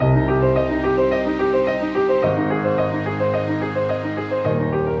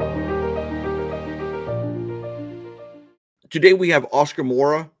Today we have Oscar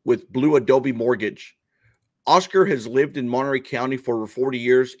Mora with Blue Adobe Mortgage. Oscar has lived in Monterey County for over 40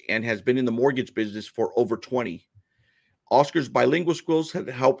 years and has been in the mortgage business for over 20. Oscar's bilingual skills have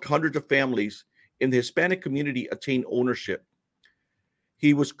helped hundreds of families in the Hispanic community attain ownership.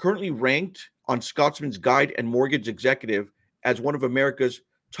 He was currently ranked on Scotsman's Guide and Mortgage Executive as one of America's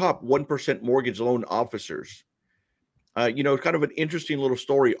top 1% mortgage loan officers. Kind of an interesting little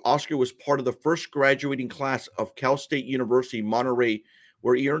story. Oscar was part of the first graduating class of Cal State University, Monterey,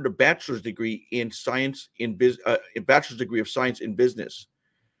 where he earned a bachelor's degree in a bachelor's degree of science in business.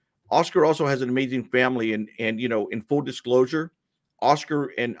 Oscar also has an amazing family, and in full disclosure,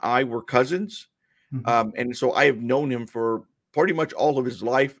 Oscar and I were cousins, and so I have known him for pretty much all of his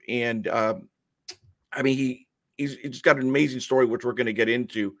life, and I mean he's got an amazing story which we're going to get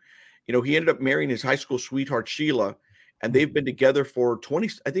into. He ended up marrying his high school sweetheart Sheila, and they've been together for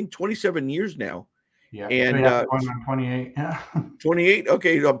 27 years now. Yeah, so And you have to going on 28. Yeah. 28.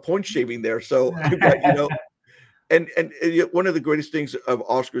 Okay, I'm point shaving there. So I've got. And one of the greatest things of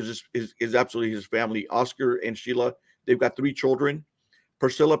Oscar's is absolutely his family. Oscar and Sheila, they've got 3 children.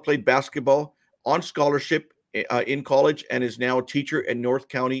 Priscilla played basketball on scholarship in college and is now a teacher at North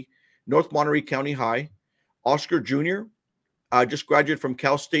Monterey County High. Oscar Jr. Just graduated from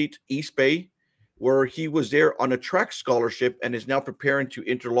Cal State East Bay, where he was there on a track scholarship and is now preparing to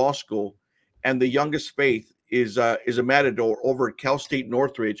enter law school. And the youngest Faith is a matador over at Cal State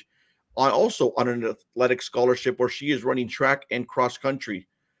Northridge, also on an athletic scholarship where she is running track and cross country.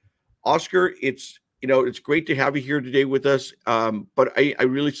 Oscar, it's great to have you here today with us. But I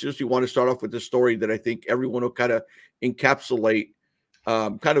really seriously want to start off with this story that I think everyone will kind of encapsulate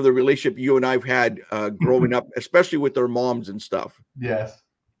kind of the relationship you and I've had growing up, especially with our moms and stuff. Yes.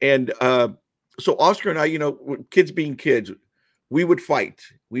 And so Oscar and I, kids being kids, we would fight.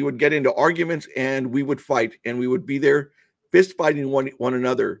 We would get into arguments and we would fight, and we would be there fist fighting one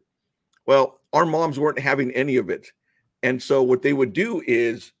another. Well, our moms weren't having any of it. And so what they would do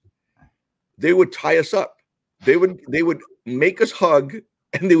is they would tie us up. They would make us hug,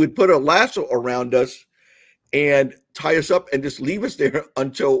 and they would put a lasso around us and tie us up and just leave us there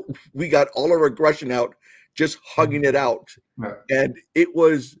until we got all our aggression out, just hugging it out. Yeah. And it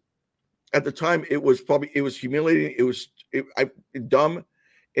was, at the time, it was humiliating. It was dumb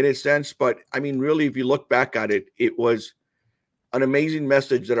in a sense, but I mean, really, if you look back at it, it was an amazing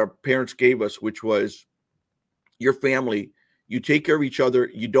message that our parents gave us, which was, your family, you take care of each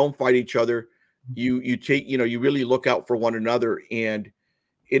other, you don't fight each other, you take, you really look out for one another. And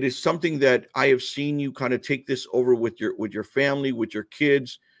it is something that I have seen you kind of take this over with your family, with your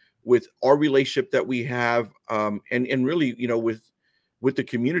kids, with our relationship that we have, and really, with the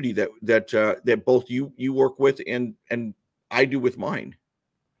community that both you work with and I do with mine.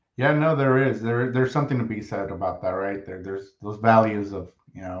 Yeah, no, there is. There's something to be said about that, right? There's those values of,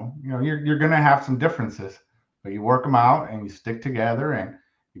 you're gonna have some differences, but you work them out and you stick together and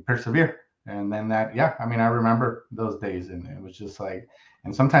you persevere. And then I mean, I remember those days, and it was just like,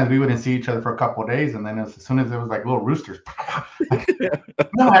 and sometimes we wouldn't see each other for a couple of days, and then as soon as it was like little roosters,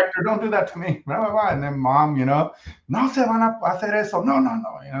 no, Hector, don't do that to me, blah, blah, blah. And then mom, no se van a hacer eso,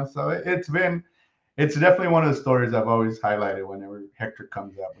 no, so it's definitely one of the stories I've always highlighted whenever Hector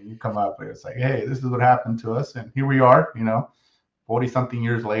comes up. When you come up, it's like, hey, this is what happened to us, and here we are, 40 something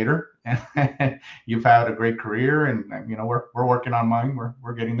years later, and you've had a great career, and we're working on mine.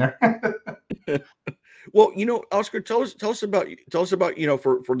 We're getting there. Well, Oscar, tell us about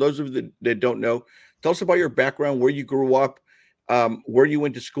for those of you that don't know, tell us about your background, where you grew up, where you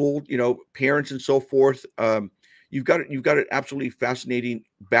went to school, parents and so forth. You've got an absolutely fascinating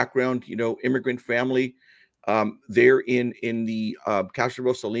background, immigrant family there in the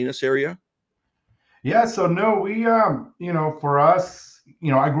Castroville Salinas area. Yeah, so no, we for us,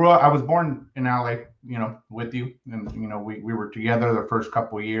 I was born in LA, with you, and we were together the first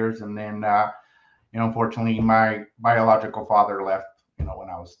couple of years, and then unfortunately my biological father left, when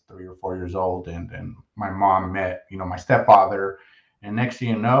I was 3 or 4 years old, and my mom met, my stepfather, and next thing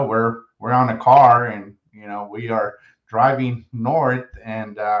you know, we're on a car, and we are driving north,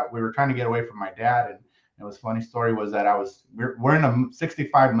 and we were trying to get away from my dad, and it was funny story was that we're in a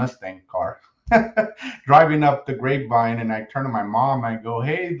 65 Mustang car. Driving up the grapevine, and I turn to my mom, I go,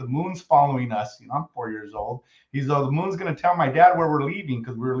 hey, the moon's following us. I'm 4 years old. He's like, the moon's going to tell my dad where we're leaving,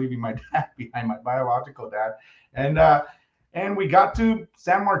 because we were leaving my dad behind, my biological dad. And we got to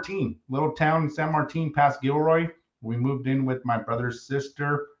San Martin, little town in San Martin past Gilroy. We moved in with my brother's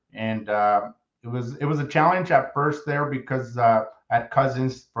sister, and it was a challenge at first there, because I had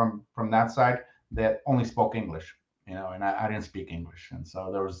cousins from that side that only spoke English. And I didn't speak English. And so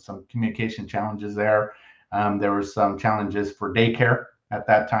there was some communication challenges there. There were some challenges for daycare at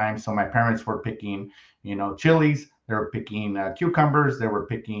that time. So my parents were picking, chilies. They were picking cucumbers. They were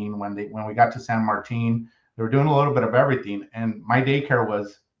picking when we got to San Martin. They were doing a little bit of everything. And my daycare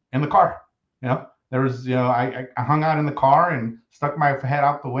was in the car. There was, I hung out in the car and stuck my head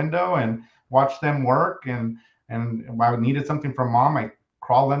out the window and watched them work. And if I needed something from mom, I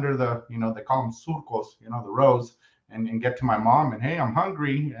crawl under the, they call them surcos, the rows, and get to my mom and, hey, I'm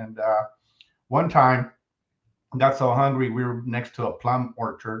hungry. And one time I got so hungry, we were next to a plum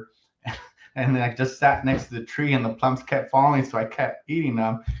orchard. And I just sat next to the tree and the plums kept falling. So I kept eating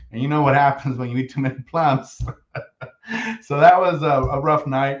them. And you know what happens when you eat too many plums. So that was a rough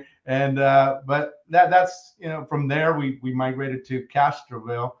night. And but that's, from there we migrated to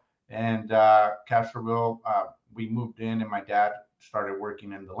Castroville. And Castroville, we moved in and my dad started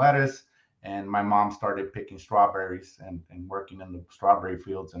working in the lettuce. And my mom started picking strawberries and working in the strawberry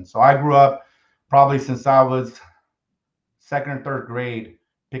fields. And so I grew up probably since I was second or third grade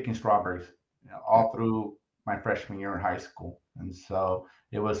picking strawberries, all through my freshman year in high school. And so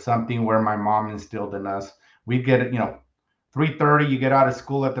it was something where my mom instilled in us. We'd get it, 3:30, you get out of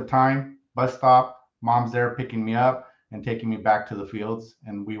school at the time, bus stop, mom's there picking me up and taking me back to the fields.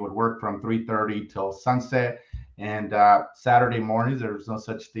 And we would work from 3:30 till sunset. And Saturday mornings, there was no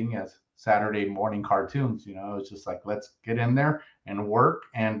such thing as Saturday morning cartoons. It was just like, let's get in there and work.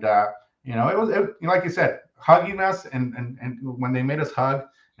 And, it was, like you said, hugging us. And when they made us hug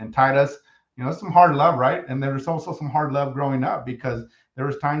and tied us, some hard love, right? And there was also some hard love growing up because there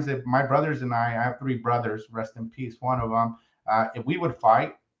was times that my brothers and I have three brothers, rest in peace, one of them, if we would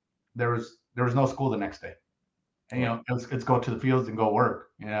fight, there was no school the next day. And, it's go to the fields and go work,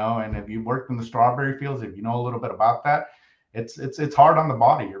 and if you worked in the strawberry fields, if you know a little bit about that, it's hard on the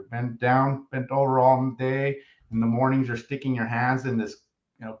body. You're bent over all day. In the mornings, you're sticking your hands in this,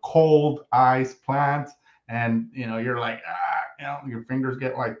 cold ice plant. And, you're like, your fingers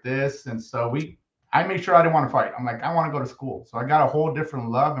get like this. And so I made sure I didn't want to fight. I'm like, I want to go to school. So I got a whole different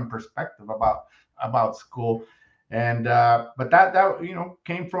love and perspective about school. And, but that,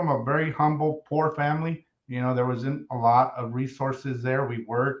 came from a very humble, poor family. There wasn't a lot of resources there. We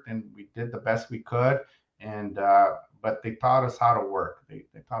worked and we did the best we could. And, but they taught us how to work. They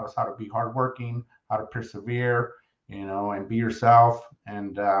taught us how to be hardworking, how to persevere, and be yourself.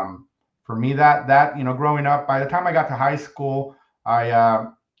 And, for me, that growing up, by the time I got to high school, I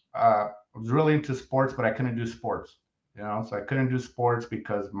was really into sports, but I couldn't do sports. So I couldn't do sports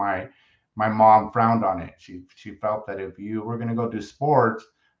because my mom frowned on it. She felt that if you were going to go do sports,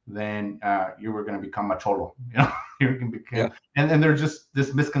 then you were going to become a cholo. You can become, and there's just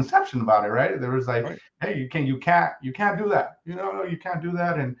this misconception about it, right? There was like, right. Hey, you can't do that. No, you can't do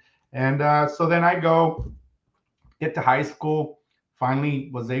that. And so then I get to high school. Finally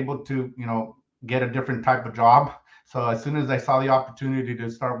was able to, get a different type of job. So as soon as I saw the opportunity to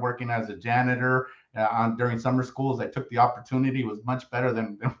start working as a janitor during summer schools, I took the opportunity. It was much better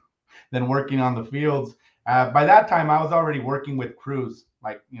than working on the fields. By that time, I was already working with crews,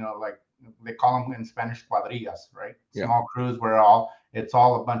 like they call them in Spanish cuadrillas, right? Yeah. Small crews where it's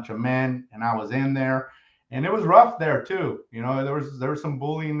all a bunch of men, and I was in there, and it was rough there too. There was some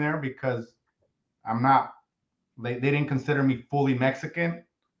bullying there because I'm not. They didn't consider me fully Mexican,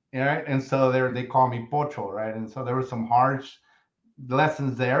 right? And so they call me Pocho, right? And so there were some harsh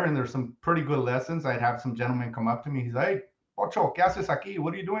lessons there, and there's some pretty good lessons. I'd have some gentlemen come up to me. He's like, hey, Pocho, ¿qué haces aquí?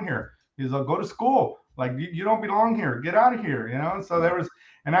 What are you doing here? He's like, go to school. Like, you don't belong here. Get out of here, And so there was,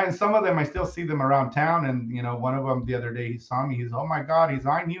 and some of them, I still see them around town. And, one of them the other day, he saw me. He's, oh my God.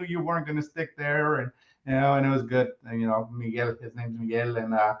 I knew you weren't going to stick there. And, and it was good. And, Miguel, his name's Miguel.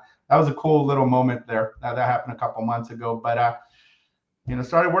 And that was a cool little moment there. That happened a couple months ago. But,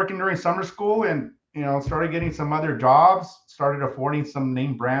 started working during summer school and, started getting some other jobs, started affording some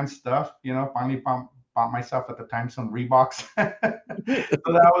name brand stuff, finally bought myself at the time some Reeboks.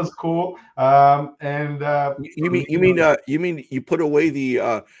 So that was cool. You mean you put away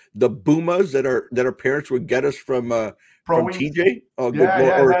the Boomas that our parents would get us from TJ? Oh,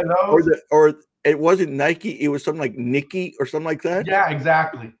 yeah, or it wasn't Nike, it was something like Nikki or something like that. Yeah,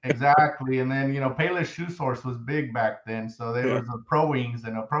 exactly. And then Payless Shoe Source was big back then, so there was the Pro Wings,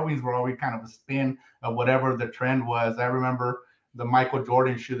 and the Pro Wings were always kind of a spin of whatever the trend was. I remember the Michael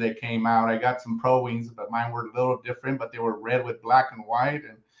Jordan shoe that came out. I got some Pro Wings, but mine were a little different, but they were red with black and white,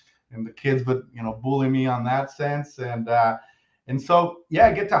 and the kids would bully me on that sense. And so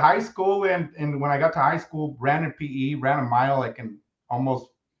I get to high school, and when I got to high school, ran in PE, ran a mile like in almost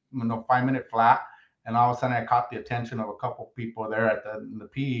 5-minute flat, and all of a sudden I caught the attention of a couple people there at the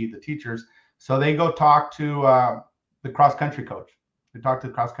PE, the teachers. So they go talk to the cross country coach. They talked to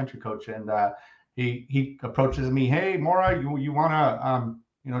the cross country coach, and he approaches me, hey Mora, you wanna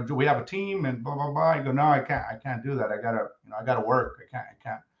do we have a team and blah blah blah. I go, no, I can't do that. I gotta work.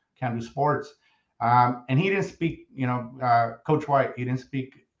 I can't do sports. And he didn't speak, Coach White, he didn't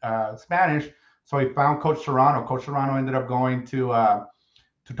speak Spanish, so he found Coach Serrano. Coach Serrano ended up going to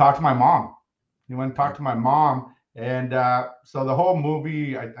talk to my mom. He went and talked to my mom, and so the whole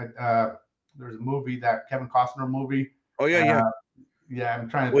movie, there's a movie, that Kevin Costner movie. Oh yeah, yeah. Yeah, I'm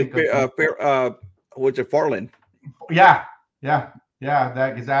trying to With think of. what's it, Farland? Yeah, yeah, yeah.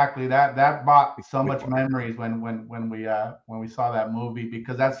 That exactly. That brought so much memories when we saw that movie,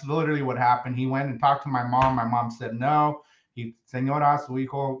 because that's literally what happened. He went and talked to my mom. My mom said no. He, Senora, su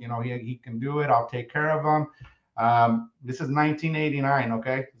hijo, he can do it. I'll take care of him. This is 1989.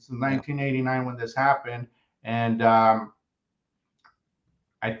 Okay, this is 1989 when this happened, and I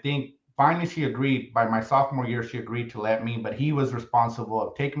think finally she agreed. By my sophomore year, she agreed to let me, but he was responsible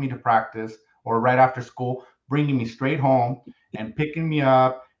of taking me to practice or right after school, bringing me straight home and picking me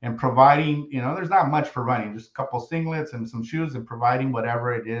up and providing, there's not much for running, just a couple singlets and some shoes, and providing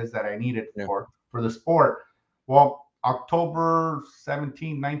whatever it is that I needed for the sport. Well, October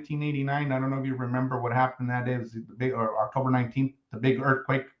 17, 1989, I don't know if you remember what happened that day. It was the big, or October 19th, the big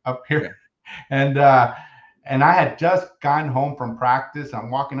earthquake up here. And I had just gotten home from practice. I'm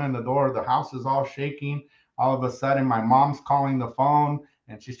walking in the door. The house is all shaking. All of a sudden, my mom's calling the phone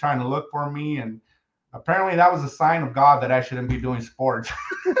and she's trying to look for me. And apparently, that was a sign of God that I shouldn't be doing sports.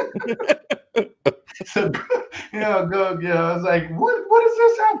 So, I was like, what does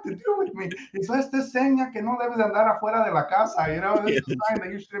this have to do with me? Eso esta seña que no debes andar afuera de la casa. This is a sign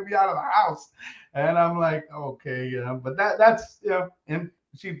that you shouldn't be out of the house. And I'm like, okay, but that's, and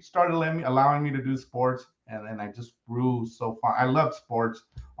she started allowing me to do sports, and then I just grew so far. I loved sports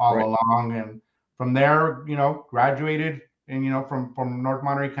all along, and from there, graduated, and from North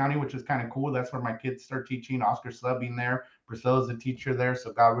Monterey County, which is kind of cool. That's where my kids start teaching. Oscar subbing there. Priscilla's a teacher there,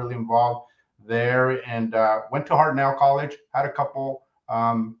 so got really involved there, and went to Hartnell College. Had a couple.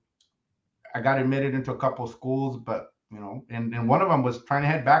 I got admitted into a couple schools, but and one of them was trying to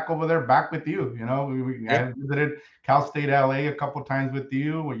head back over there, back with you. I visited Cal State LA a couple times with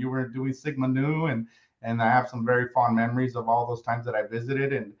you when you were doing Sigma Nu, and I have some very fond memories of all those times that I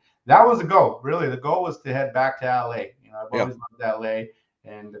visited. And that was the goal. Really, the goal was to head back to LA. I've always loved LA,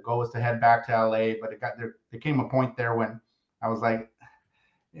 and the goal was to head back to LA. But there came a point there when I was like,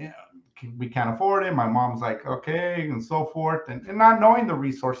 we can't afford it. My mom's like, okay, and so forth, and not knowing the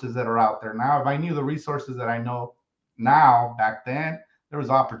resources that are out there now. If I knew the resources that I know now, back then, there was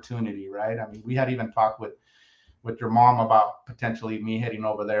opportunity, right? I mean, we had even talked with your mom about potentially me heading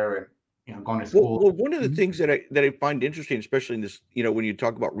over there and going to school. Well, one of the things that I find interesting, especially in this, when you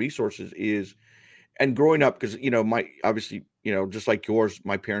talk about resources, is, and growing up, because my, obviously, just like yours,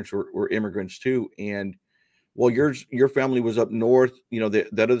 my parents were immigrants too, and well, your family was up north.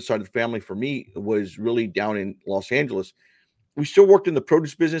 That other side of the family for me was really down in Los Angeles. We still worked in the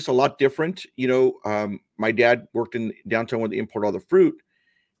produce business, a lot different. My dad worked in downtown where they import all the fruit.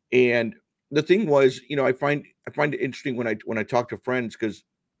 And the thing was, I find it interesting when I talk to friends, because,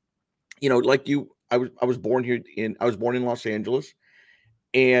 like you, I was born in Los Angeles.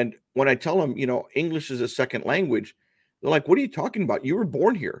 And when I tell them, English is a second language, they're like, what are you talking about? You were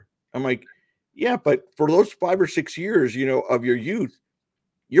born here. I'm like, yeah, but for those 5 or 6 years, of your youth,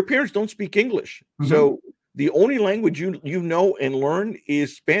 your parents don't speak English. Mm-hmm. So the only language you know and learn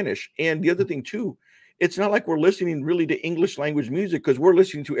is Spanish. And the other thing too, it's not like we're listening really to English language music, because we're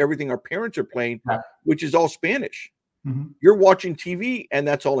listening to everything our parents are playing, which is all Spanish. Mm-hmm. You're watching TV and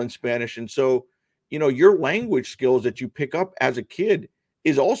that's all in Spanish. And so, your language skills that you pick up as a kid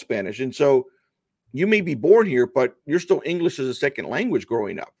is all Spanish. And so you may be born here, but you're still English as a second language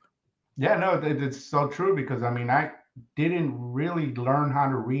growing up. Yeah, no, it's so true, because I didn't really learn how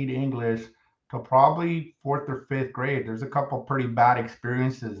to read English till probably 4th or 5th grade. There's a couple pretty bad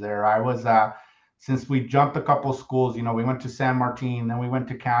experiences there. I was since we jumped a couple schools, we went to San Martin, then we went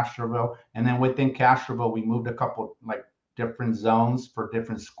to Castroville, and then within Castroville we moved a couple like different zones for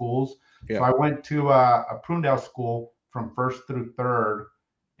different schools. Yeah. So I went to a Prunedale school from 1st through 3rd,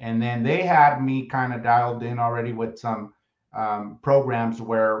 and then they had me kind of dialed in already with some programs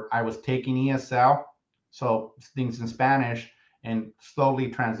where I was taking ESL, so things in Spanish, and slowly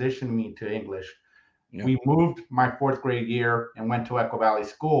transitioned me to English. Yeah. We moved my 4th grade year and went to Echo Valley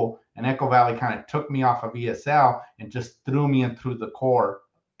School, and Echo Valley kind of took me off of ESL and just threw me in through the core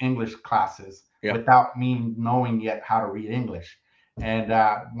English classes without me knowing yet how to read English. And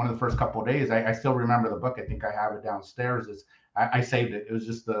one of the first couple of days, I still remember the book. I think I have it downstairs. Is I saved it. It was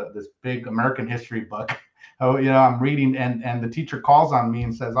just this big American history book. Oh, I'm reading, and the teacher calls on me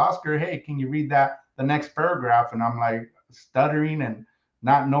and says, Oscar, hey, can you read the next paragraph? And I'm like stuttering and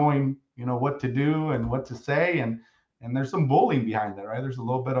not knowing, what to do and what to say. And there's some bullying behind that, right? There's a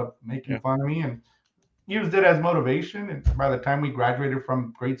little bit of making Yeah. fun of me, and used it as motivation. And by the time we graduated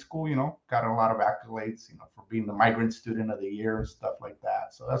from grade school, got a lot of accolades, for being the migrant student of the year and stuff like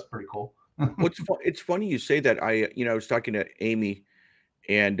that. So that's pretty cool. It's funny you say that. I was talking to Amy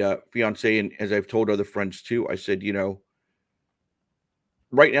and fiance, and as I've told other friends too, I said,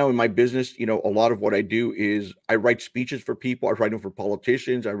 right now in my business, a lot of what I do is I write speeches for people. I write them for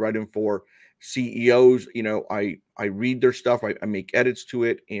politicians. I write them for CEOs. I read their stuff. I make edits to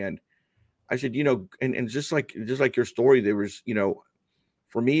it, and I said, and just like your story, there was,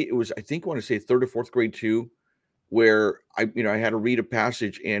 for me, it was, I think, I want to say third or fourth grade too, where I had to read a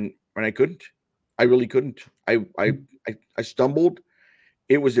passage and I couldn't. I really couldn't. I stumbled.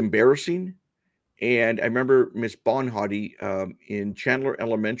 It was embarrassing. And I remember Miss Bonhottie in Chandler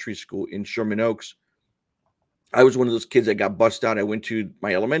Elementary School in Sherman Oaks. I was one of those kids that got bussed out. I went to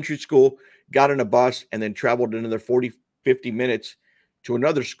my elementary school, got in a bus, and then traveled another 40, 50 minutes to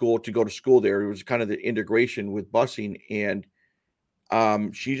another school to go to school there. It was kind of the integration with busing. And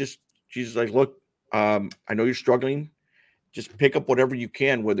she's just like, look, I know you're struggling. Just pick up whatever you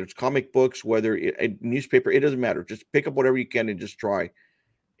can, whether it's comic books, whether a newspaper, it doesn't matter. Just pick up whatever you can and just try.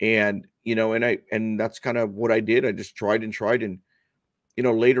 And and that's kind of what I did. I just tried and tried. And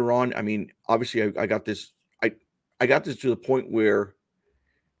later on, I mean, obviously I got this. I got this to the point where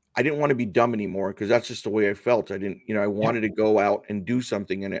I didn't want to be dumb anymore, because that's just the way I felt. I didn't, I Yeah. wanted to go out and do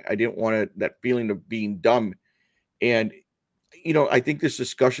something, and I didn't want that feeling of being dumb. And I think this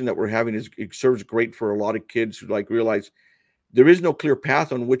discussion that we're having it serves great for a lot of kids who like realize there is no clear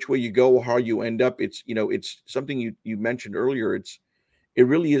path on which way you go or how you end up. It's it's something you mentioned earlier. It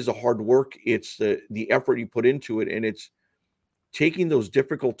really is a hard work. It's the effort you put into it, and it's taking those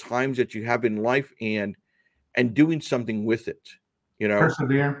difficult times that you have in life and doing something with it. You know,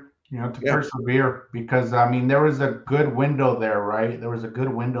 Persevere, to yeah, persevere, because I mean, there was a good window there, right? There was a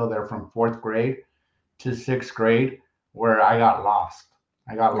good window there from fourth grade to sixth grade where I got lost.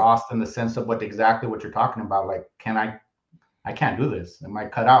 I got yeah, lost in the sense of exactly what you're talking about. Like, I can't do this. Am I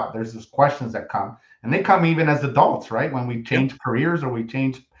cut out? There's these questions that come, and they come even as adults, right? When we yeah, change careers or we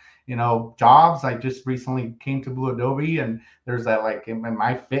change, jobs. I just recently came to Blue Adobe, and there's that like, am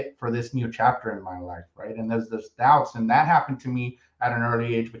I fit for this new chapter in my life, right? And there's this doubts, and that happened to me at an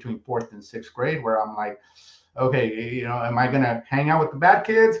early age between fourth and sixth grade, where I'm like, okay, am I gonna hang out with the bad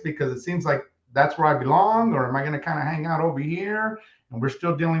kids because it seems like that's where I belong, or am I gonna kind of hang out over here? And we're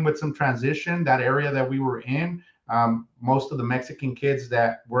still dealing with some transition. That area that we were in, most of the Mexican kids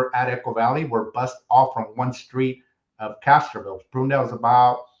that were at Echo Valley were bused off from one street of Castroville. Brundale was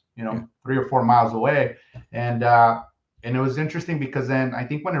about yeah, 3 or 4 miles away, and and it was interesting because then I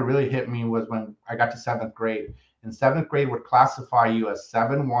think when it really hit me was when I got to seventh grade. In seventh grade, would classify you as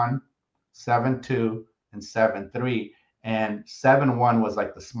 7-1, 7-2, and 7-3. And 7-1 was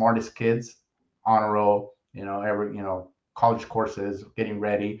like the smartest kids, honor roll, every college courses, getting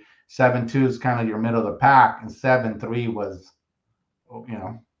ready. 7-2 is kind of your middle of the pack, and 7-3 was,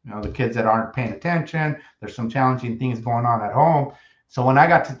 the kids that aren't paying attention. There's some challenging things going on at home. So when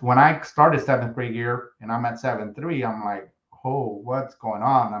I started seventh grade year and I'm at 7-3, I'm like, oh, what's going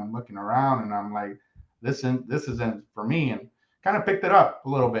on? I'm looking around and I'm like, this isn't for me, and kind of picked it up a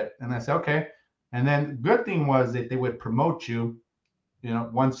little bit. And I said, okay. And then good thing was that they would promote you,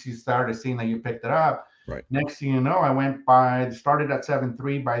 once you started seeing that you picked it up. right, Next thing you know, started at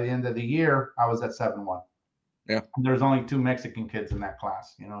 7-3. By the end of the year, I was at 7-1. yeah. There's only two Mexican kids in that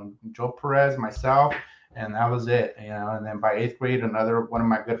class, Joe Perez, myself, and that was it, And then by eighth grade, another one of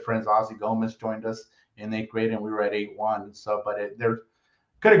my good friends, Ozzy Gomez, joined us in eighth grade, and we were at 8-1. So, but there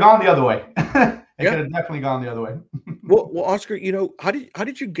could have gone the other way. It Yeah. could have definitely gone the other way. Well, Oscar, how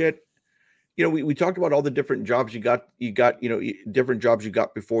did you get? We talked about all the different jobs you got. You got different jobs you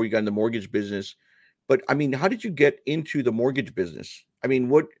got before you got in the mortgage business. But I mean, how did you get into the mortgage business? I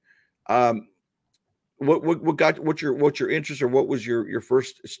mean, um, what got what's your interest, or what was your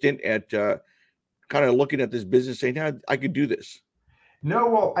first stint at kind of looking at this business, saying, "Yeah, I could do this." No,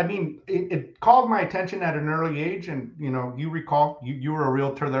 well, I mean, it called my attention at an early age, and you recall you were a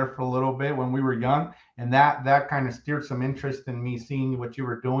realtor there for a little bit when we were young, and that kind of steered some interest in me seeing what you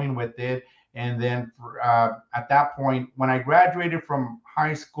were doing with it. And then at that point, when I graduated from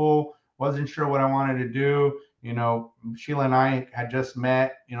high school, wasn't sure what I wanted to do. Sheila and I had just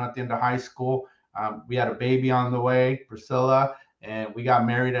met, at the end of high school. We had a baby on the way, Priscilla, and we got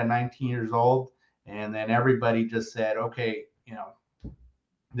married at 19 years old. And then everybody just said, okay,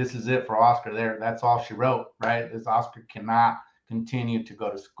 this is it for Oscar. That's all she wrote, right? Is Oscar cannot continue to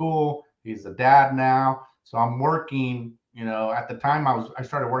go to school. He's a dad now. So I'm working, at the time I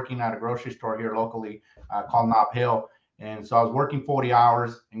started working at a grocery store here locally called Nob Hill. And so I was working 40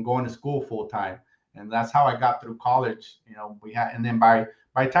 hours and going to school full time. And that's how I got through college. And then by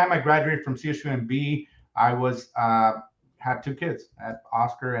the time I graduated from CSUMB, I was had two kids, at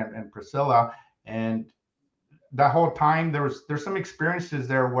Oscar and Priscilla. And that whole time there's some experiences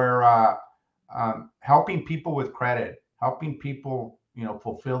there where helping people with credit, helping people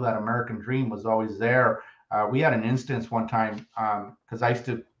fulfill that American dream was always there. We had an instance one time because I used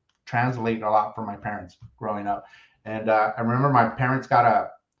to translate a lot for my parents growing up, and I remember my parents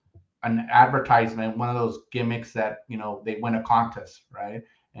got an advertisement, one of those gimmicks that they win a contest, right?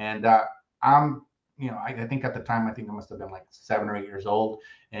 And I'm I think at the time I must have been like 7 or 8 years old,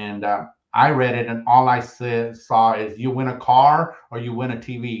 and I read it, and all I saw is you win a car or you win a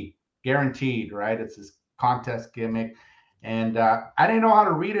TV, guaranteed, right? It's this contest gimmick. And I didn't know how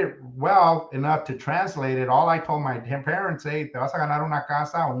to read it well enough to translate it. All I told my parents, hey, te vas a ganar una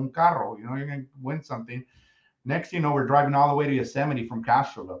casa o un carro. You're going to win something. Next, we're driving all the way to Yosemite from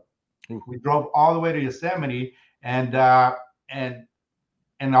Castroville. We drove all the way to Yosemite, and all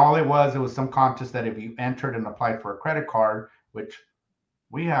it was some contest that if you entered and applied for a credit card, which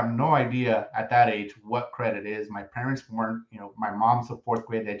we have no idea at that age what credit is. My parents weren't, my mom's a 4th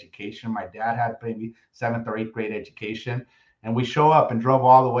grade education. My dad had maybe 7th or 8th grade education. And we show up and drove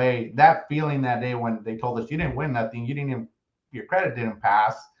all the way. That feeling that day when they told us you didn't win nothing, your credit didn't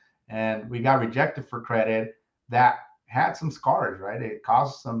pass, and we got rejected for credit, that had some scars, right? It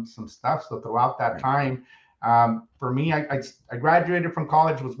caused some stuff. So throughout that time, for me, I graduated from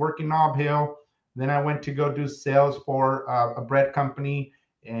college, was working Nob Hill. Then I went to go do sales for a bread company,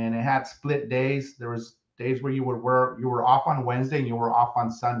 and it had split days. There was days where you were off on Wednesday and you were off on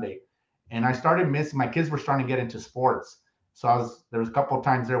Sunday. And I started missing, my kids were starting to get into sports. So there was a couple of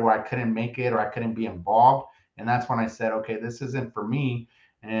times there where I couldn't make it or I couldn't be involved. And that's when I said, okay, this isn't for me,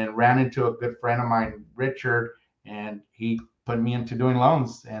 and ran into a good friend of mine, Richard, and he put me into doing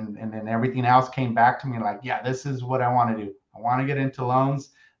loans. And then everything else came back to me like, yeah, this is what I want to do. I want to get into loans.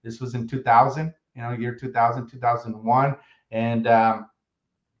 This was in 2000, year 2000, 2001. And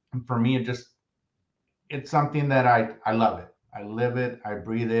for me, it's something that I love it. I live it, I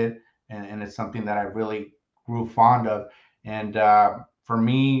breathe it, and it's something that I really grew fond of. And for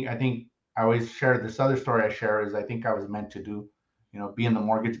me, I think I always share this other story I share is I think I was meant to do, be in the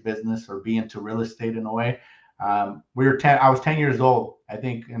mortgage business or be into real estate in a way. I was 10 years old, I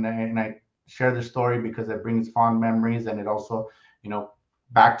think, and I share this story because it brings fond memories, and it also,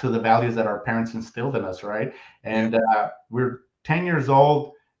 back to the values that our parents instilled in us, right? And we're 10 years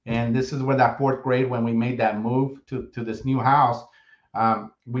old, and this is where that 4th grade, when we made that move to this new house,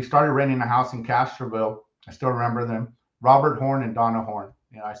 we started renting a house in Castroville. I still remember them, Robert Horn and Donna Horn.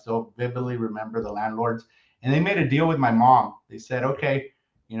 I still vividly remember the landlords, and they made a deal with my mom. They said, okay,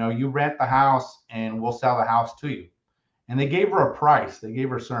 you rent the house and we'll sell the house to you. And they gave her a price. They gave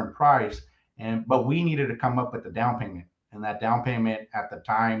her a certain price, but we needed to come up with the down payment. And that down payment at the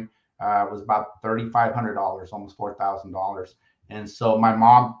time was about $3,500, almost $4,000. And so my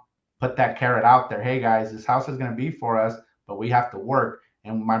mom put that carrot out there. Hey guys, this house is going to be for us, but we have to work.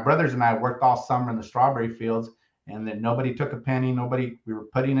 And my brothers and I worked all summer in the strawberry fields, and then nobody took a penny. We were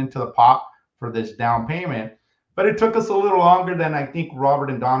putting into the pot for this down payment, but it took us a little longer than I think Robert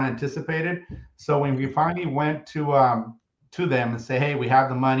and Donna anticipated. So when we finally went to them and say, hey, we have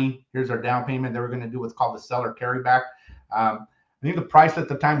the money, here's our down payment, they were going to do what's called the seller carryback. I think the price at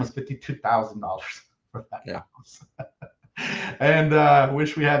the time was $52,000 for that house. And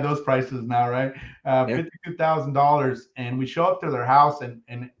wish we had those prices now, right? $52,000. And we show up to their house,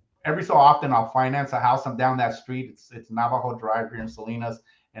 and every so often I'll finance a house. I'm down that street. It's Navajo Drive here in Salinas.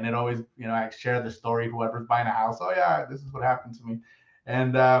 And it always, I share the story, whoever's buying a house. Oh yeah, this is what happened to me.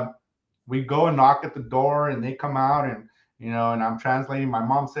 And we go and knock at the door, and they come out, and, and I'm translating. My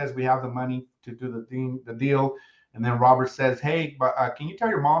mom says we have the money to do the deal. And then Robert says, hey, but can you tell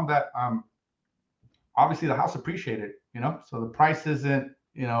your mom that obviously the house appreciated, so the price isn't,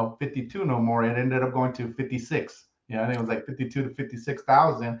 52 no more. It ended up going to 56. I think it was like 52 to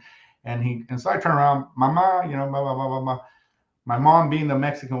 56,000. And so I turn around, Mama, blah, blah, blah, blah, blah. My mom, being the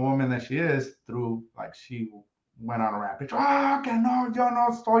Mexican woman that she is, she went on a rampage. Que no, yo no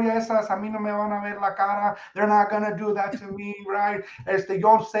estoy esas, a mí no me van a ver la cara. They're not gonna do that to me, right?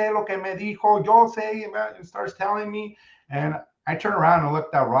 Yo sé lo que me dijo, yo sé, and starts telling me. And I turn around and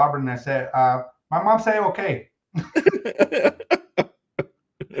looked at Robert and I said, my mom say okay.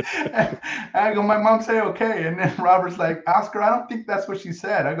 I go, my mom say okay. And then Robert's like, Oscar, I don't think that's what she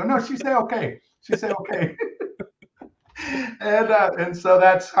said. I go, no, she said okay. She said okay. And so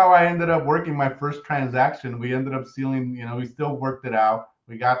that's how I ended up working my first transaction. We ended up sealing, we still worked it out.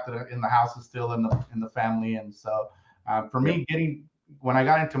 We got the house is still in the family. And so for Yeah. me, when I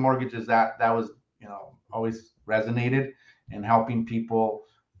got into mortgages, that was, always resonated, and helping people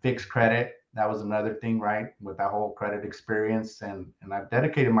fix credit. That was another thing, right? With that whole credit experience. And I've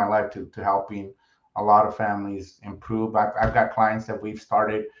dedicated my life to helping a lot of families improve. I've got clients that we've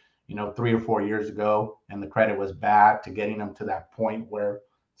started 3 or 4 years ago, and the credit was bad, to getting them to that point where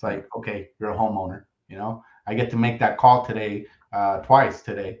it's like, okay, you're a homeowner. I get to make that call today, twice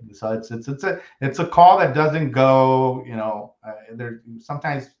today. So it's a call that doesn't go, there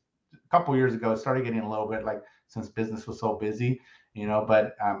sometimes. A couple years ago, it started getting a little bit like, since business was so busy,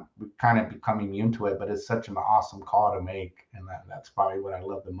 but we've kind of become immune to it. But it's such an awesome call to make, and that's probably what I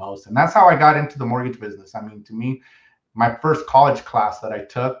love the most. And that's how I got into the mortgage business. I mean, to me, my first college class that I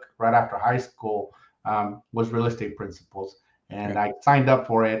took right after high school was real estate principles, and I signed up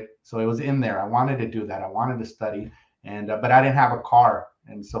for it. So it was in there. I wanted to do that. I wanted to study, and but I didn't have a car,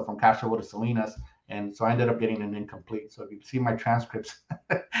 and so from Castroville to Salinas, and so I ended up getting an incomplete. So if you see my transcripts,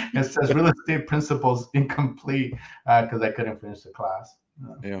 it says real estate principles incomplete because I couldn't finish the class.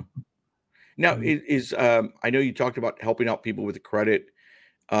 Yeah. Now, I know you talked about helping out people with the credit,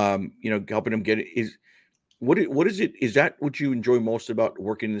 helping them get it. What is it? Is that what you enjoy most about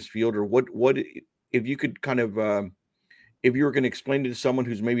working in this field, or what if you could kind of if you were going to explain it to someone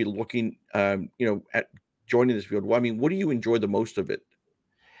who's maybe looking, at joining this field? Well, I mean, what do you enjoy the most of it?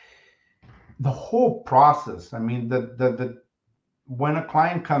 The whole process. I mean, the when a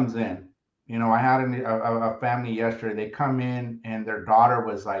client comes in, I had a family yesterday. They come in, and their daughter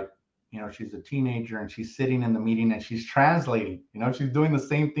was like, she's a teenager, and she's sitting in the meeting, and she's translating. She's doing the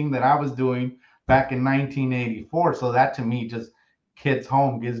same thing that I was doing back in 1984. So that to me just hits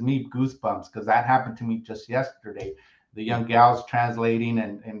home, gives me goosebumps, because that happened to me just yesterday. The young gal's translating,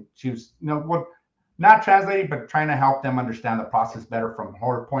 and she was, not translating, but trying to help them understand the process better from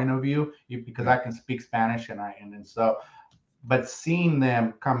her point of view, because I can speak Spanish, and so, but seeing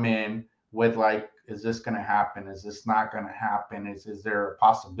them come in with like, is this going to happen? Is this not going to happen? Is there a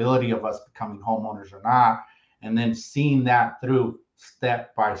possibility of us becoming homeowners or not? And then seeing that through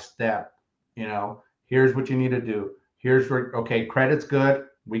step by step, here's what you need to do. Here's where, okay, credit's good.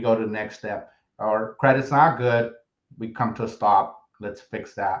 We go to the next step. Or credit's not good. We come to a stop. Let's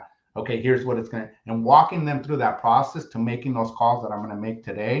fix that. Okay, here's what it's going to, and walking them through that process to making those calls that I'm going to make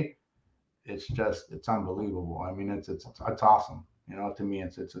today. It's unbelievable. I mean, it's awesome. To me,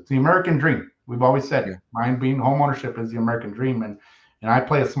 it's the American dream. We've always said it. Mine being homeownership is the American dream, and I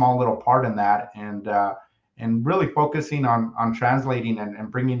play a small little part in that, and really focusing on translating and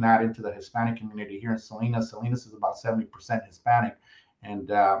bringing that into the Hispanic community here in Salinas. Salinas is about 70% Hispanic, and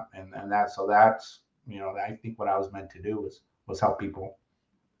that's I think what I was meant to do was help people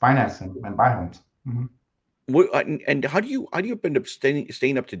finance and buy homes. Mm-hmm. And how do you end up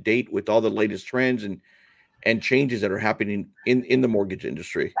staying up to date with all the latest trends and changes that are happening in the mortgage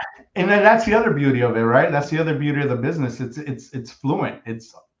industry? And then that's the other beauty of it, right? That's the other beauty of the business. It's fluent.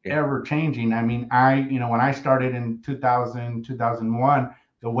 It's ever changing. I mean, when I started in 2000, 2001,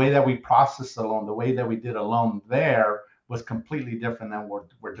 the way that we processed a loan, the way that we did a loan there was completely different than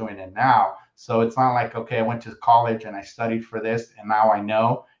we're doing it now. So it's not like, okay, I went to college and I studied for this and now I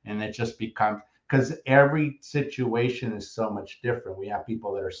know, and it just becomes, because every situation is so much different. We have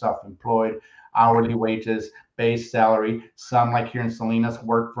people that are self-employed, hourly wages, base salary. Some, like here in Salinas,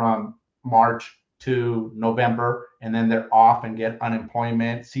 work from March to November, and then they're off and get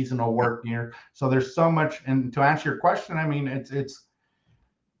unemployment, seasonal work here. So there's so much. And to answer your question, I mean, it's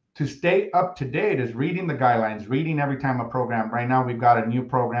to stay up to date is reading the guidelines, reading every time a program. Right now, we've got a new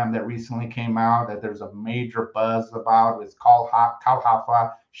program that recently came out that there's a major buzz about. It's called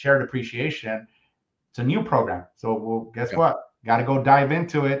CalHAFA Shared Appreciation. It's a new program. So guess what? Got to go dive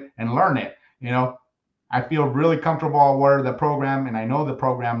into it and learn it. I feel really comfortable aware the program, and I know the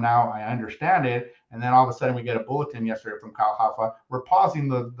program now. I understand it. And then all of a sudden we get a bulletin yesterday from CalHAFA. We're pausing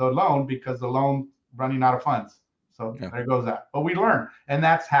the loan because the loan running out of funds. So there goes that. But we learn. And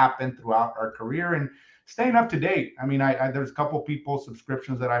that's happened throughout our career and staying up to date. I mean, there's a couple people,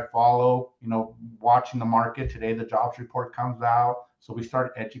 subscriptions that I follow, watching the market. Today, the jobs report comes out. So we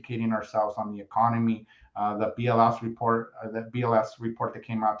start educating ourselves on the economy. The BLS report that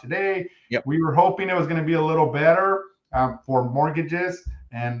came out today. We were hoping it was going to be a little better for mortgages,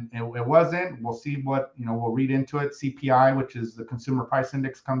 and it wasn't. We'll see what, we'll read into it. CPI, which is the Consumer Price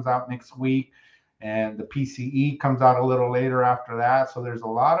Index, comes out next week. and the PCE comes out a little later after that. So there's a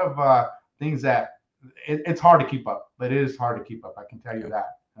lot of things that it's hard to keep up. But it is hard to keep up. I can tell you Yeah.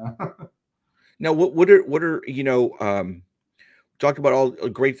 that. Now, what are talked about all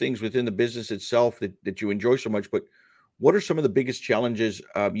great things within the business itself that you enjoy so much, but what are some of the biggest challenges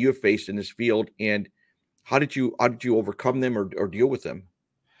you have faced in this field, and how did you overcome them or deal with them?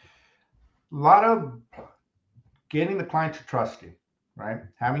 A lot of getting the client to trust you, right?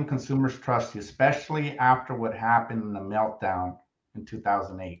 Having consumers trust you, especially after what happened in the meltdown in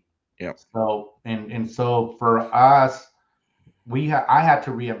 2008. Yeah, So so for us, I had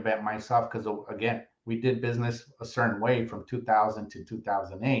to reinvent myself because again, we did business a certain way from 2000 to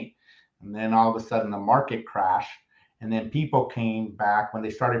 2008, and then all of a sudden the market crashed, and then people came back when they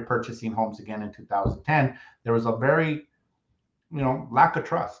started purchasing homes again in 2010. There was a very lack of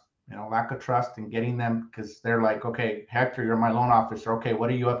trust, lack of trust in getting them because they're like, okay, Hector, you're my loan officer. Okay, what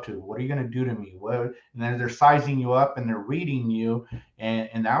are you up to? What are you going to do to me? What? And then they're sizing you up and they're reading you.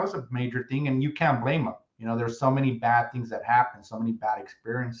 And that was a major thing. And you can't blame them. There's so many bad things that happen, so many bad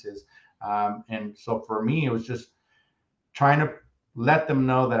experiences. And so for me, it was just trying to let them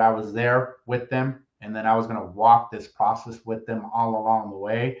know that I was there with them and that I was going to walk this process with them all along the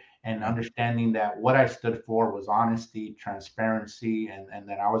way, and yeah, understanding that what I stood for was honesty, transparency, and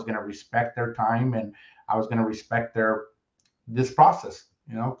that I was going to respect their time, and I was going to respect their this process,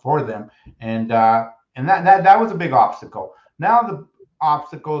 for them. And that was a big obstacle. Now the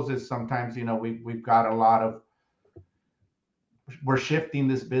obstacles is sometimes, we've got a lot of we're shifting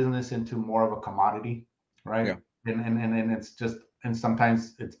this business into more of a commodity, right? yeah, And it's just, and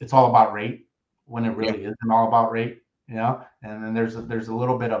sometimes it's all about rate when it yeah. really isn't all about rate, And then there's a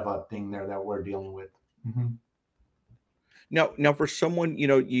little bit of a thing there that we're dealing with. Mhm. Now, for someone,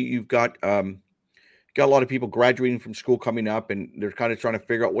 you've got a lot of people graduating from school coming up, and they're kind of trying to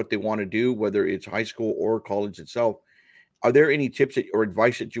figure out what they want to do, whether it's high school or college itself. Are there any tips or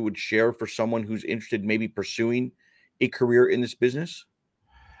advice that you would share for someone who's interested, in maybe pursuing a career in this business?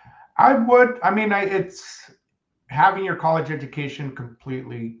 I mean, it's having your college education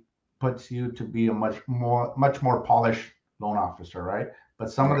completely puts you to be a much more polished loan officer, right?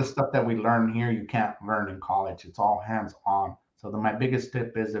 But some of the Right. stuff that we learn here, you can't learn in college. It's all hands on. So my biggest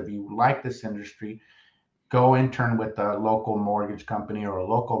tip is, if you like this industry, go intern with a local mortgage company or a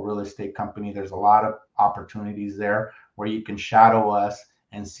local real estate company. There's a lot of opportunities there where you can shadow us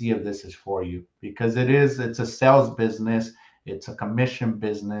and see if this is for you, because it's a sales business, it's a commission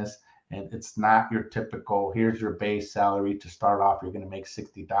business, and it's not your typical, here's your base salary to start off, you're going to make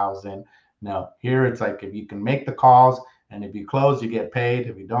 60,000. No, here it's like, if you can make the calls and if you close, you get paid.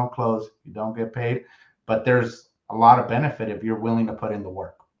 If you don't close, you don't get paid. But there's a lot of benefit if you're willing to put in the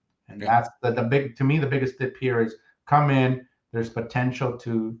work. And Yeah. that's the big, to me, the biggest tip here is come in. There's potential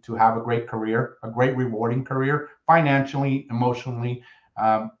to have a great career, a great rewarding career, financially, emotionally,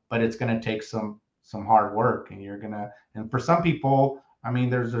 but it's going to take some hard work, and and for some people, I mean,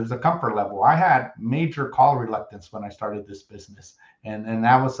 there's a comfort level. I had major call reluctance when I started this business, and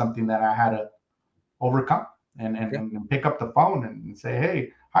that was something that I had to overcome, Yeah. and pick up the phone and say,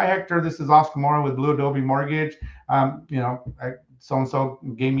 hey, hi Hector, this is Oscar Mora with Blue Adobe Mortgage. So and so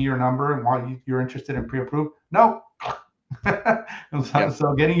gave me your number and why you're interested in pre-approved. No. so, Yeah.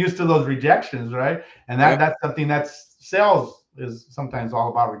 so getting used to those rejections, right? And Yeah. that's something that's sales is sometimes all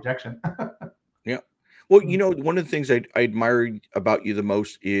about rejection. Yeah. Well, one of the things I admire about you the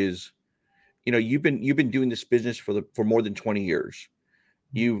most is, you've been doing this business for more than 20 years.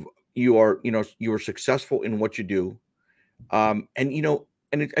 You've you are successful in what you do. I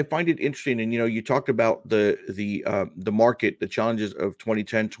find it interesting. And you talked about the market, the challenges of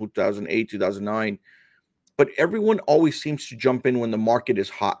 2010, 2008, 2009. But everyone always seems to jump in when the market is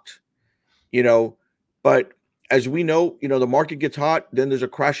hot, you know. But as we know, the market gets hot, then there's a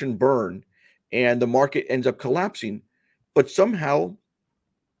crash and burn, and the market ends up collapsing. But somehow,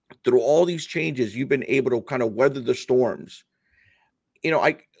 through all these changes, you've been able to kind of weather the storms.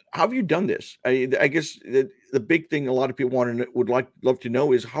 I How have you done this? I guess the big thing a lot of people love to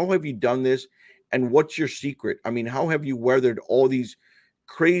know is, how have you done this, and what's your secret? I mean, how have you weathered all these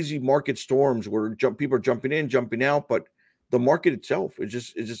crazy market storms where people are jumping in, jumping out, but the market itself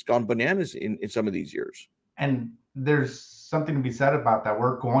is just gone bananas in some of these years. And there's something to be said about that.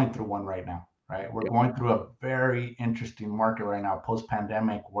 We're going through one right now, right? We're Yeah, going through a very interesting market right now, post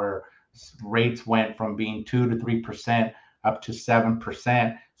pandemic, where rates went from being 2 to 3% up to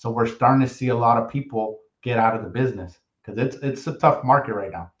 7%. So we're starting to see a lot of people get out of the business because it's a tough market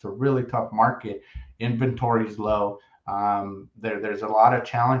right now. It's a really tough market. Inventory is low. There's a lot of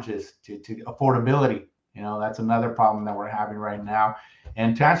challenges to affordability. That's another problem that we're having right now.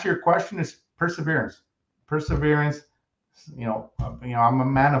 And to answer your question, is perseverance, perseverance. I'm a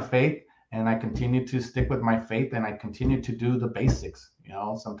man of faith, and I continue to stick with my faith, and I continue to do the basics.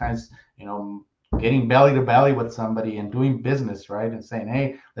 Sometimes, getting belly to belly with somebody and doing business, right? And saying,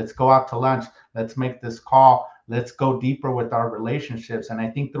 hey, let's go out to lunch. Let's make this call. Let's go deeper with our relationships. And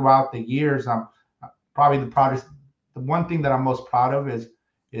I think throughout the years, I'm probably the one thing that I'm most proud of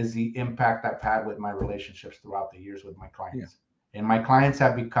is the impact I've had with my relationships throughout the years with my clients. Yeah. And my clients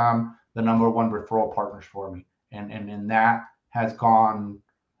have become the number one referral partners for me. And that has gone,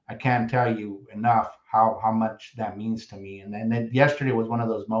 I can't tell you enough how much that means to me. And then yesterday was one of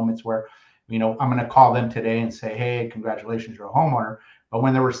those moments where, I'm going to call them today and say, hey, congratulations, you're a homeowner. But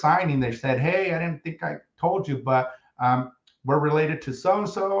when they were signing, they said, hey, I didn't think I told you, but we're related to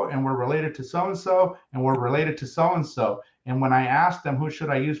so-and-so, and we're related to so-and-so, and we're related to so-and-so. And when I asked them, who should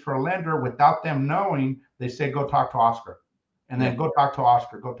I use for a lender, without them knowing, they say, go talk to Oscar. And then go talk to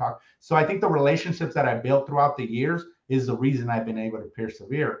Oscar, go talk. So I think the relationships that I built throughout the years is the reason I've been able to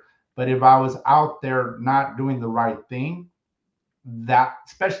persevere. But if I was out there not doing the right thing, that,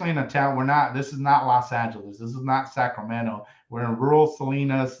 especially in a town, this is not Los Angeles, this is not Sacramento, we're in rural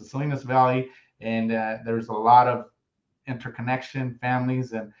Salinas, the Salinas Valley, and there's a lot of interconnection,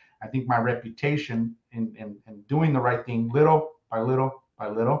 families, and I think my reputation in doing the right thing little by little by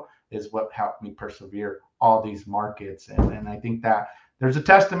little is what helped me persevere all these markets. And I think that there's a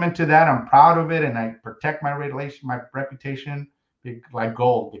testament to that. I'm proud of it, and I protect my reputation like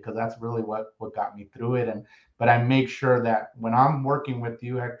gold, because that's really what got me through it. But I make sure that when I'm working with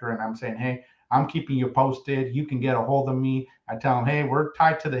you, Hector, and I'm saying, hey, I'm keeping you posted, you can get a hold of me. I tell them, hey, we're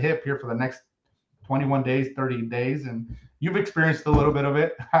tied to the hip here for the next 21 days, 30 days. And you've experienced a little bit of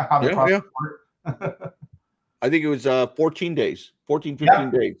it. How the process works. I think it was 14 days, 15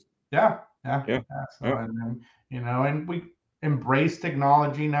 days. Yeah. So, and then, and we embrace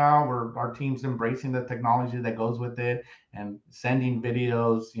technology now. Our team's embracing the technology that goes with it and sending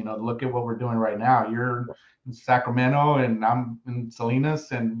videos. Look at what we're doing right now. You're in Sacramento and I'm in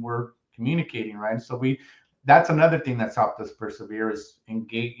Salinas, and we're communicating, right? So that's another thing that's helped us persevere is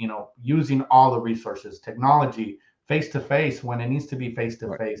engage, using all the resources, technology, face-to-face when it needs to be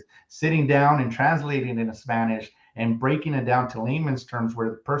face-to-face, sitting down and translating into Spanish and breaking it down to layman's terms where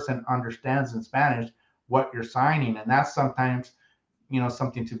the person understands in Spanish what you're signing. And that's sometimes,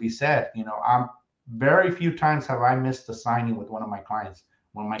 something to be said. I'm very few times have I missed a signing with one of my clients.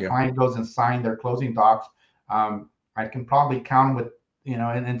 When my client goes and sign their closing docs, I can probably count with,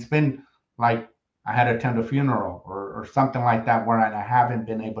 and it's been like I had to attend a funeral or something like that where I haven't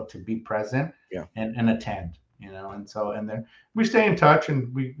been able to be present and attend. And then we stay in touch,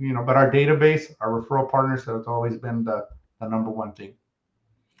 and we, but our database, our referral partners, has always been the number one thing.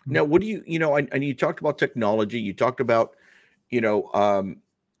 Now, what do and you talked about technology, you talked about,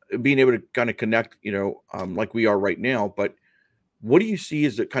 being able to kind of connect, like we are right now, but what do you see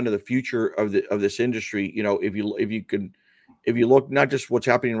as the kind of the future of this industry? If you look not just what's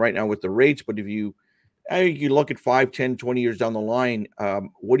happening right now with the rates, but if you look at 5, 10, 20 years down the line, how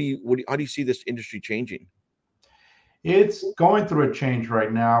do you see this industry changing? It's going through a change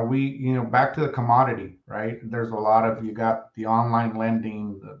right now. We, back to the commodity, right? There's a lot of, you got the online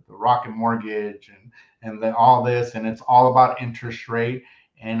lending, the Rocket Mortgage, and all this, and it's all about interest rate.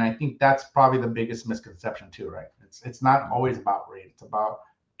 And I think that's probably the biggest misconception too, right? It's not always about rate. It's about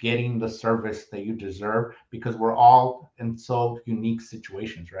getting the service that you deserve, because we're all in so unique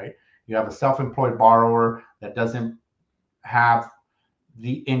situations, right? You have a self-employed borrower that doesn't have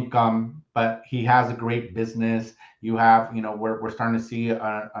the income, but he has a great business. You have, we're starting to see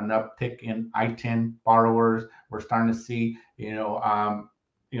an uptick in I-10 borrowers. We're starting to see,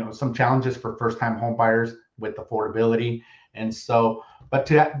 some challenges for first-time home buyers with affordability. And so, but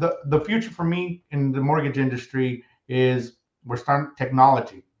the future for me in the mortgage industry is we're starting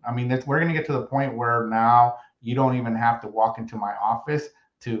technology. I mean, we're going to get to the point where now you don't even have to walk into my office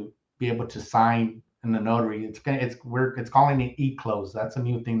to be able to sign in the notary. It's calling it e-close. That's a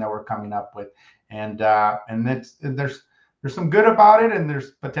new thing that we're coming up with, and there's some good about it, and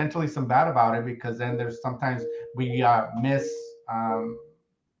there's potentially some bad about it, because then there's sometimes we miss.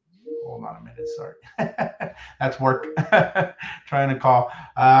 Hold on a minute, sorry, that's work. Trying to call,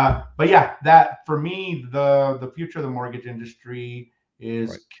 but yeah, that for me, the future of the mortgage industry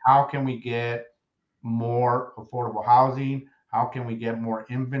is how can we get more affordable housing? How can we get more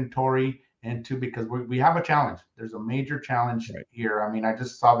inventory? Because we have a challenge. There's a major challenge here. I mean, I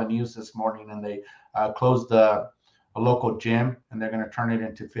just saw the news this morning, and they closed a local gym, and they're going to turn it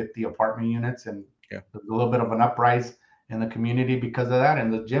into 50 apartment units. And there's a little bit of an uprise in the community because of that.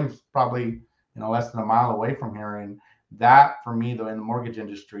 And the gym's probably less than a mile away from here. And that, for me, though, in the mortgage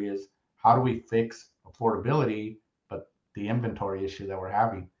industry, is how do we fix affordability, but the inventory issue that we're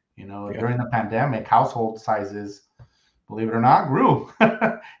having. Yeah. During the pandemic, household sizes, believe it or not, grew,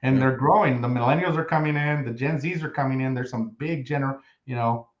 and Yeah. they're growing. The millennials are coming in, the Gen Zs are coming in. There's some big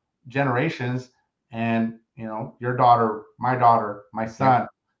generations, and your daughter, my Yeah. son.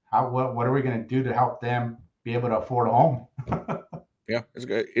 What are we going to do to help them be able to afford a home? Yeah. It's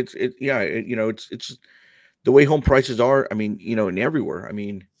good. Yeah. It's the way home prices are. I mean, and everywhere. I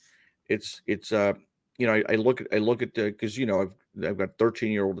mean, it's I look at the because I've got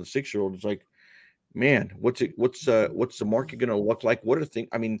 13-year-old and 6-year-old. It's like, man, what's the market going to look like? What are things?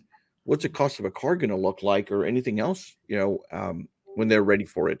 I mean, what's the cost of a car going to look like, or anything else? When they're ready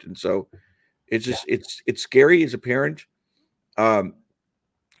for it, and so it's Yeah, just it's scary as a parent. Um,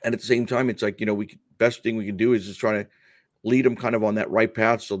 and at the same time, it's like best thing we can do is just try to lead them kind of on that right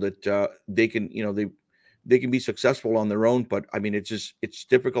path so that they can they can be successful on their own. But I mean, it's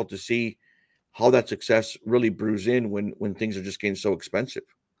difficult to see how that success really brews in when things are just getting so expensive.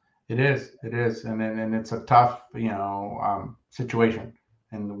 it is. It is, and it's a tough, situation.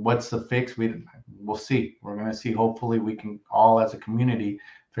 And what's the fix? We'll see. We're going to see. Hopefully, we can all, as a community,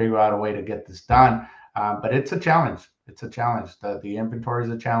 figure out a way to get this done. But it's a challenge. It's a challenge. The inventory is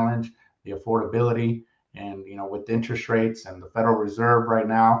a challenge. The affordability, and with interest rates and the Federal Reserve right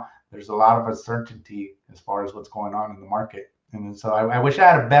now, there's a lot of uncertainty as far as what's going on in the market. And so I wish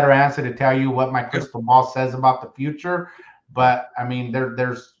I had a better answer to tell you what my Yeah. crystal ball says about the future. But I mean,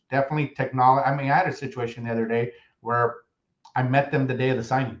 there's definitely technology. I mean, I had a situation the other day where I met them the day of the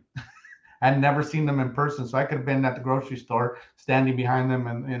signing. I'd never seen them in person, so I could have been at the grocery store standing behind them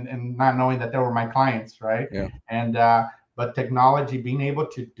and not knowing that they were my clients, right? Yeah. And but technology, being able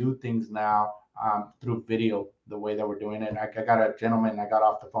to do things now through video, the way that we're doing it. I got a gentleman I got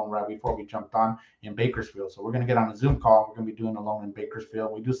off the phone right before we jumped on in Bakersfield, so we're going to get on a Zoom call. We're going to be doing a loan in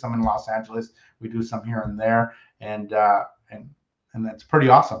Bakersfield. We do some in Los Angeles. We do some here and there, and and that's pretty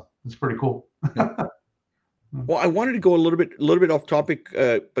awesome. It's pretty cool. Yeah. Well, I wanted to go a little bit off topic,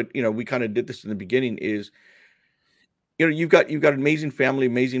 but we kind of did this in the beginning. Is you've got an amazing family,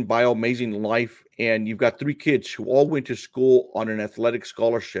 amazing bio, amazing life, and you've got 3 kids who all went to school on an athletic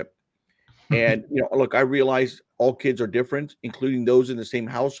scholarship. And look, I realize all kids are different, including those in the same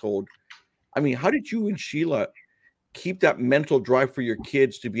household. I mean, how did you and Sheila keep that mental drive for your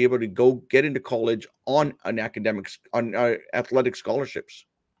kids to be able to go get into college on an academics on athletic scholarships?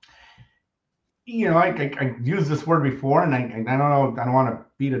 I used this word before, and I don't know, I don't want to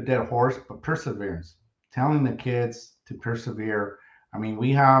beat a dead horse, but perseverance, telling the kids to persevere. I mean,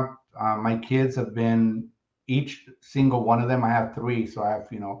 we have, my kids have been, each single one of them, I have three. So I have,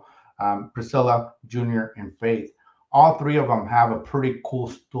 Priscilla, Junior, and Faith. All three of them have a pretty cool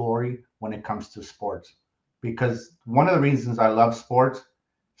story when it comes to sports. Because one of the reasons I love sports,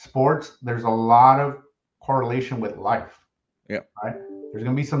 there's a lot of correlation with life, Yeah. right? There's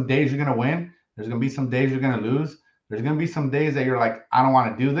going to be some days you're going to win. There's going to be some days you're going to lose. There's going to be some days that you're like, I don't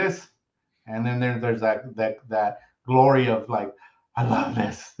want to do this. And then there's that glory of like, I love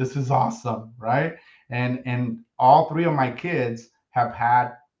this. This is awesome, right? And all three of my kids have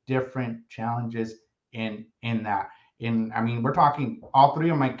had different challenges in that. I mean, we're talking all three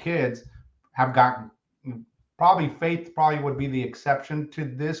of my kids have gotten, probably Faith probably would be the exception to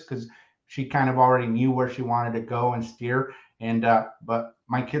this because she kind of already knew where she wanted to go and steer. And but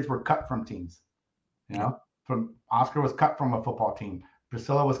my kids were cut from teams. Yeah. From Oscar was cut from a football team.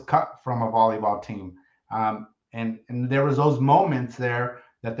 Priscilla was cut from a volleyball team. And there was those moments there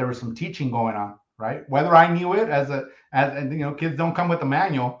that there was some teaching going on, right? Whether I knew it as kids don't come with a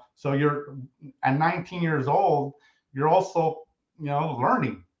manual. So you're at 19 years old, you're also,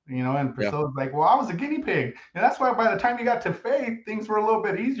 learning. And Yeah. Priscilla's like, well, I was a guinea pig. And that's why by the time you got to Faith, things were a little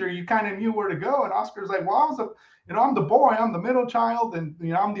bit easier. You kind of knew where to go. And Oscar's like, well, I'm the boy, I'm the middle child, and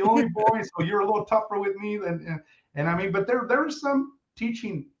I'm the only boy, so you're a little tougher with me. And I mean, but there was some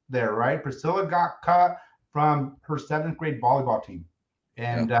teaching there, right? Priscilla got cut from her 7th grade volleyball team,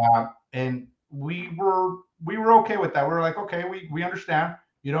 Yeah. and we were okay with that. We were like, okay, we understand.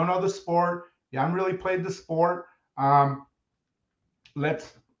 You don't know the sport. You haven't really played the sport.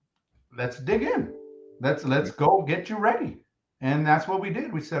 Let's dig in. Let's go get you ready. And that's what we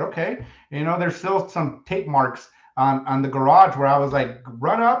did. We said, okay, there's still some tape marks on the garage where I was like,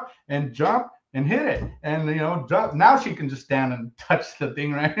 run up and jump and hit it. And jump. Now she can just stand and touch the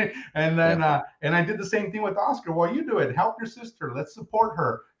thing, right? And then Yeah. and I did the same thing with Oscar. Well, you do it. Help your sister. Let's support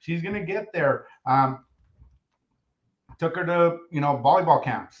her. She's gonna get there. Took her to volleyball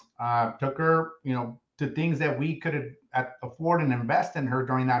camps. Took her to things that we could afford and invest in her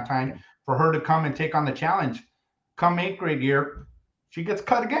during that time Yeah. for her to come and take on the challenge. Come 8th grade year, she gets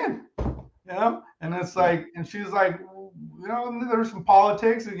cut again. you know, and it's like, and she's like, there's some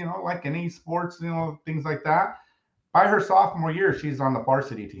politics, like any sports, things like that. By her sophomore year, she's on the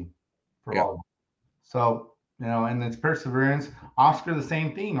varsity team for Yeah. volleyball. So, and it's perseverance. Oscar, the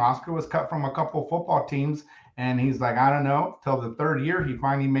same thing. Oscar was cut from a couple football teams, and he's like, I don't know. Till the third year, he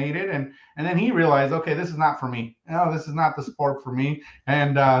finally made it, and then he realized, okay, this is not for me. This is not the sport for me,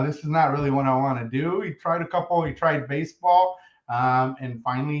 and this is not really what I want to do. He tried a couple. He tried baseball, and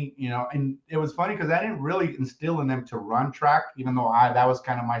finally, and it was funny because I didn't really instill in them to run track, even though that was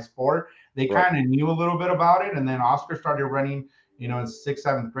kind of my sport. They Right. kind of knew a little bit about it, and then Oscar started running in sixth,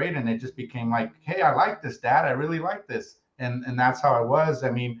 seventh grade, and it just became like, hey, I like this, Dad. I really like this, and that's how I was. I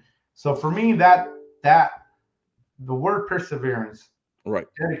mean, so for me, that the word perseverance, Right.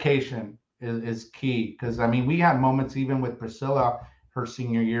 dedication is key. Because I mean, we had moments even with Priscilla her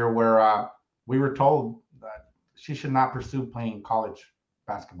senior year where we were told that she should not pursue playing college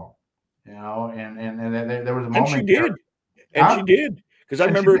basketball. And there was a And she moment there. did. And she did. Because I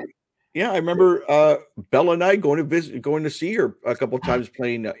And she remember, did. yeah, I remember Bella and I going to see her a couple of times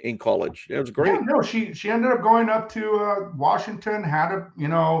playing in college. It was Yeah, great. no, she ended up going up to Washington,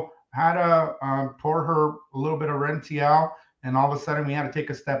 tore her a little bit of rential, and all of a sudden we had to take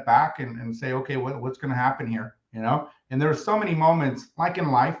a step back and say, okay, what's going to happen here? And there were so many moments, like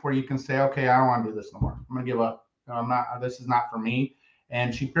in life, where you can say, okay, I don't want to do this no more. I'm going to give up. I'm not. This is not for me.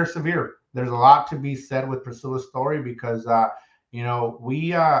 And she persevered. There's a lot to be said with Priscilla's story because,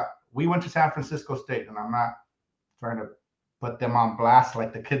 we went to San Francisco State, and I'm not trying to put them on blast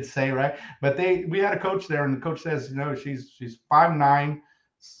like the kids say, right? But we had a coach there, and the coach says, she's 5'9",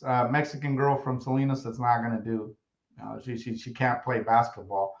 Mexican girl from Salinas that's not going to do. She can't play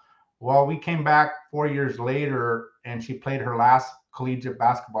basketball. Well, we came back 4 years later, and she played her last collegiate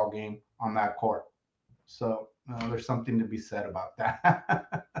basketball game on that court. So there's something to be said about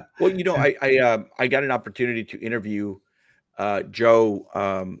that. Well, I got an opportunity to interview Joe,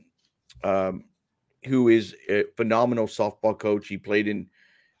 who is a phenomenal softball coach. He played in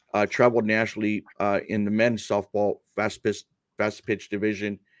traveled nationally in the men's softball fast pitch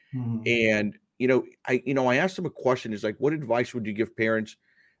division. Mhm. And I asked him a question. Is like, what advice would you give parents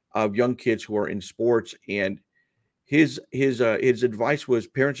of young kids who are in sports? And his advice was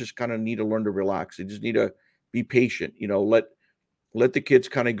parents just kind of need to learn to relax. They just need to be patient. Let the kids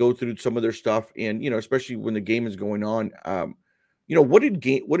kind of go through some of their stuff, and especially when the game is going on. What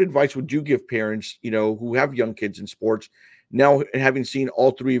advice would you give parents who have young kids in sports now, having seen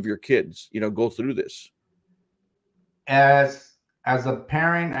all three of your kids go through this? As a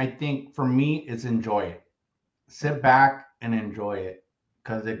parent, I think for me, it's enjoy it. Yeah. Sit back and enjoy it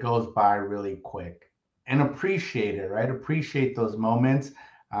because it goes by really quick, and appreciate it, right? Appreciate those moments.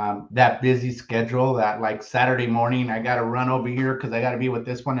 That busy schedule, that like Saturday morning, I got to run over here because I got to be with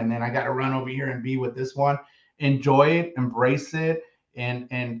this one, and then I got to run over here and be with this one. Enjoy it, embrace it, and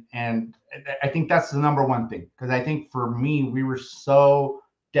I think that's the number one thing, because I think for me, we were so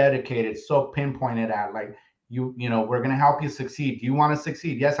dedicated, so pinpointed at like, we're going to help you succeed. Do you want to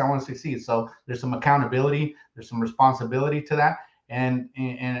succeed? Yes, I want to succeed. So there's some accountability, there's some responsibility to that, and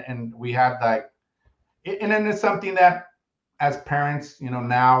we had like, and then it's something that as parents,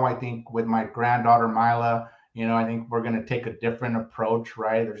 now I think with my granddaughter Mila, I think we're going to take a different approach,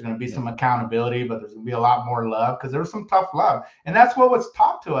 right? There's going to be Yeah. some accountability, but there's going to be a lot more love, because there was some tough love, and that's what was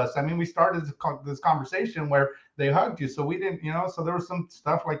taught to us. I mean, we started this conversation where they hugged you, so we didn't, so there was some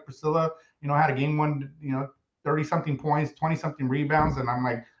stuff like Priscilla, had a game one, 30 something points, 20 something rebounds, and I'm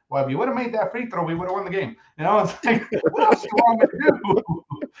like, well, if you would have made that free throw, we would have won the game. It's like, what else you want me to do?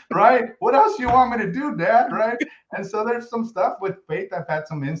 Right? What else you want me to do, Dad? Right? And so there's some stuff with Faith. I've had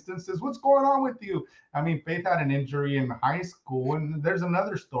some instances. What's going on with you? I mean, Faith had an injury in high school, and there's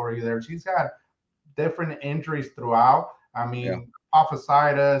another story there. She's had different injuries throughout. I Yeah. mean,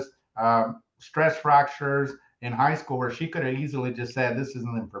 apophysitis, stress fractures in high school, where she could have easily just said, "This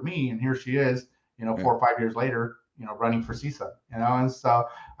isn't for me," and here she is, Yeah. 4 or 5 years later, running for CISA. And so,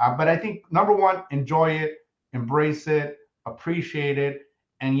 but I think number one, enjoy it, embrace it, appreciate it,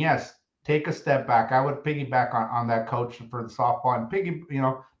 and yes, take a step back. I would piggyback on that coach for the softball, and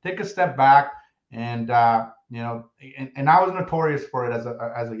take a step back, and and I was notorious for it as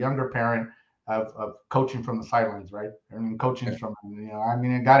a younger parent of coaching from the sidelines, right? And coaching from, I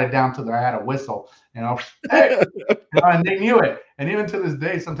mean, I got it down to that I had a whistle, hey, and they knew it. And even to this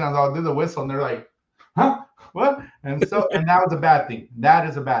day, sometimes I'll do the whistle, and they're like, huh, what? And that was a bad thing.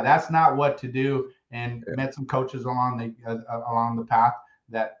 That's not what to do. And Yeah. met some coaches along the path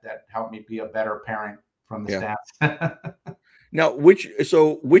that helped me be a better parent from the Yeah. stands. Now, which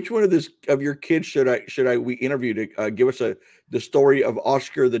one of your kids should I we interview to give us the story of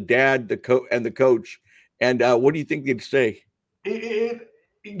Oscar, the dad, and the coach, and what do you think they'd say? I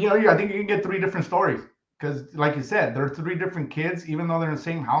think you can get three different stories because, like you said, there are three different kids. Even though they're in the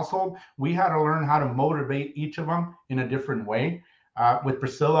same household, we had to learn how to motivate each of them in a different way. With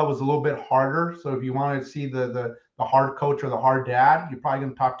Priscilla, it was a little bit harder. So if you want to see the hard coach or the hard dad, you're probably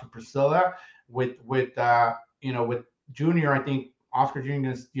going to talk to Priscilla. With Junior, I think Oscar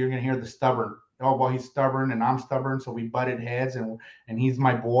Junior, you're going to hear the stubborn. Oh well, he's stubborn and I'm stubborn, so we butted heads, and he's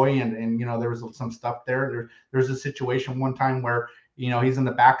my boy, and there was some stuff there. There's a situation one time where he's in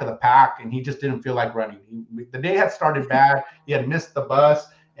the back of the pack and he just didn't feel like running. The day had started bad. He had missed the bus,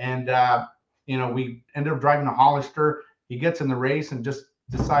 and we ended up driving to Hollister. He gets in the race and just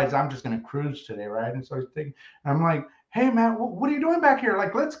decides I'm just going to cruise today, right? And so he's thinking, I'm like, hey man, what are you doing back here?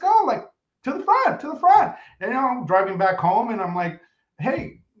 Like, let's go, like to the front. And I'm driving back home, and I'm like,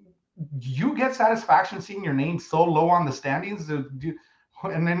 hey, you get satisfaction seeing your name so low on the standings?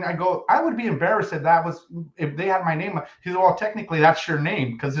 And then I go, I would be embarrassed if they had my name. He said, well, technically that's your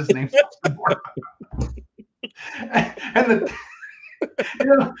name because his name's and the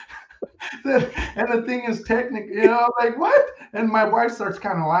and the thing is technically, like what? And my wife starts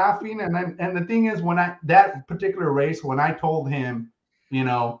kind of laughing. And the thing is, that particular race, when I told him,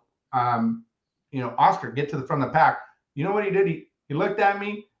 Oscar, get to the front of the pack, you know what he did? He looked at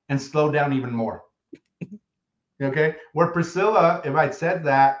me and slowed down even more. Okay. Where Priscilla, if I'd said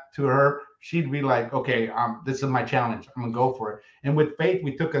that to her, she'd be like, okay, this is my challenge. I'm gonna go for it. And with Faith,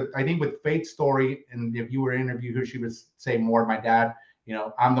 I think with Faith's story, and if you were interviewed her, she would say more, my dad,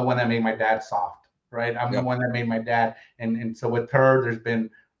 I'm the one that made my dad soft, right? I'm the one that made my dad. And so with her, there's been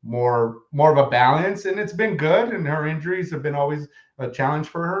more of a balance, and it's been good. And her injuries have been always a challenge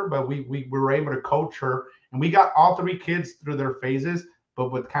for her, but we were able to coach her, and we got all three kids through their phases,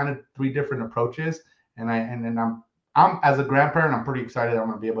 but with kind of three different approaches. And I'm as a grandparent, I'm pretty excited. I'm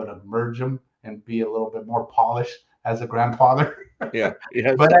going to be able to merge them and be a little bit more polished as a grandfather. Yeah.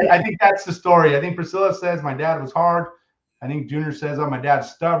 But I think that's the story. I think Priscilla says my dad was hard. I think Junior says, oh, my dad's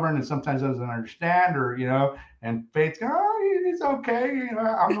stubborn and sometimes doesn't understand, and Faith's going, oh, he's okay.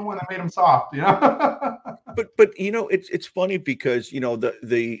 I'm the one that made him soft, But it's funny because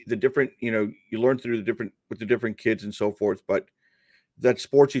the different you learn through the different kids and so forth, but that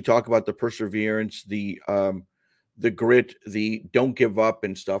sports you talk about, the perseverance, the grit, the don't give up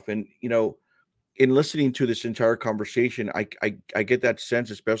and stuff. And in listening to this entire conversation, I get that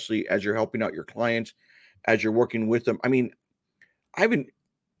sense, especially as you're helping out your clients, as you're working with them. I mean,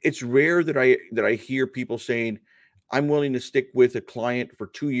 it's rare that I hear people saying, I'm willing to stick with a client for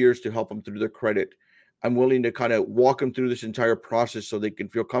 2 years to help them through their credit. I'm willing to kind of walk them through this entire process so they can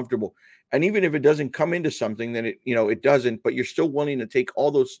feel comfortable. And even if it doesn't come into something, then it doesn't, but you're still willing to take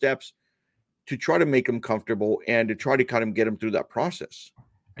all those steps to try to make them comfortable and to try to kind of get them through that process.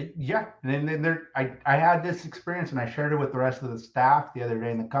 Yeah. And then I had this experience, and I shared it with the rest of the staff the other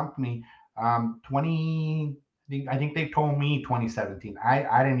day in the company. I think they told me 2017.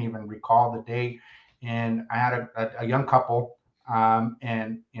 I didn't even recall the date. And I had a young couple,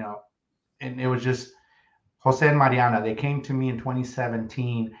 and it was just Jose and Mariana. They came to me in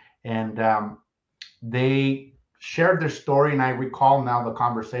 2017, and they shared their story. And I recall now the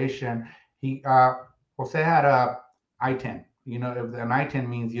conversation. Jose had a I-10. If an I-10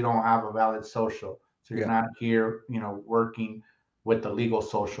 means you don't have a valid social, so you're not here, working with the legal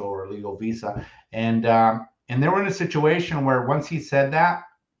social or legal visa. And they were in a situation where once he said that,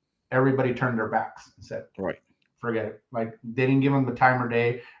 everybody turned their backs and said, right, forget it. Like, they didn't give him the time or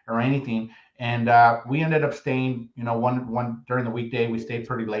day or anything. And we ended up staying, one during the weekday, we stayed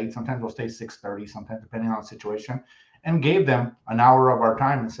pretty late. Sometimes we'll stay 6:30, sometimes depending on the situation, and gave them an hour of our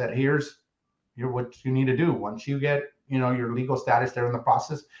time and said, here's what you need to do once you get, your legal status there in the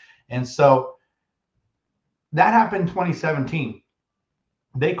process. And so that happened in 2017.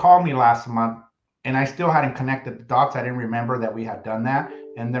 They called me last month, and I still hadn't connected the dots. I didn't remember that we had done that.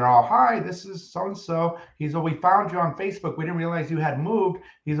 And they're all, hi, this is so-and-so. He's, we found you on Facebook. We didn't realize you had moved.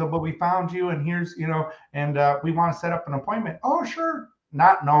 He's, but we found you, and here's, and we want to set up an appointment. Oh, sure.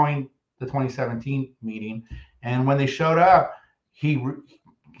 Not knowing the 2017 meeting. And when they showed up, he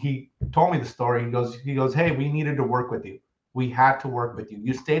told me the story. He goes, hey, we needed to work with you. We had to work with you.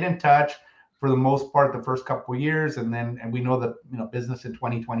 You stayed in touch for the most part the first couple of years, and we know that business in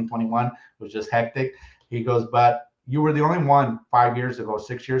 2020, 2021 was just hectic. He goes, but you were the only one 5 years ago,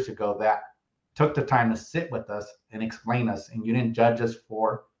 6 years ago, that took the time to sit with us and explain us, and you didn't judge us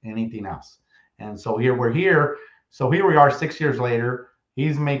for anything else. And so here we're here. So here we are 6 years later.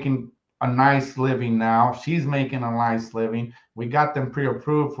 He's making a nice living now. She's making a nice living. We got them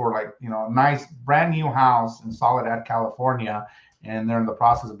pre-approved for like, a nice brand new house in Soledad, California, and they're in the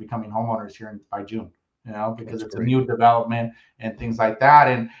process of becoming homeowners here by June. Because it's a new development and things like that.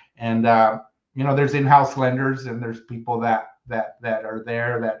 And there's in-house lenders and there's people that are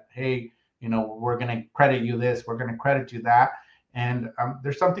there that, hey, we're going to credit you this, we're going to credit you that. And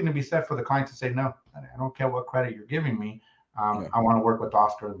there's something to be said for the client to say, no, I don't care what credit you're giving me. I want to work with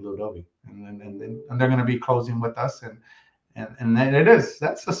Oscar and Blue Adobe, and they're going to be closing with us, and then that's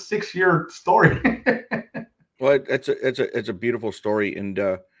a 6-year story. Well, it's a beautiful story, and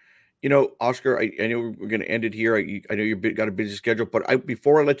Oscar, I know we're going to end it here. I know you've got a busy schedule, but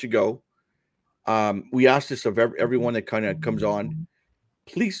before I let you go, we ask this of everyone that kind of comes on.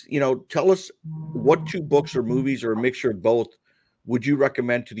 Please, tell us what 2 books or movies or a mixture of both would you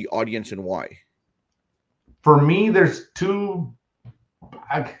recommend to the audience and why? For me, there's 2.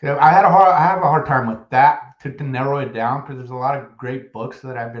 I have a hard time with that to narrow it down, because there's a lot of great books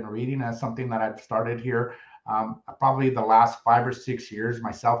that I've been reading. That's something that I've started here. Probably the last 5 or 6 years, my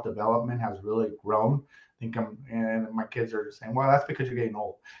self-development has really grown. And my kids are saying, well, that's because you're getting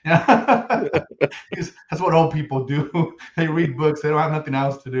old. That's what old people do. They read books. They don't have nothing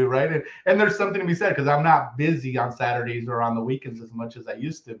else to do, right? And there's something to be said, because I'm not busy on Saturdays or on the weekends as much as I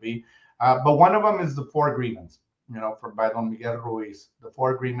used to be. But one of them is The 4 Agreements, by Don Miguel Ruiz. The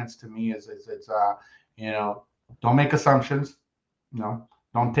 4 Agreements to me is don't make assumptions.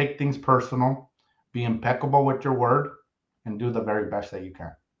 Don't take things personal. Be impeccable with your word and do the very best that you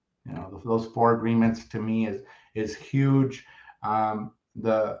can. Those 4 agreements to me is huge.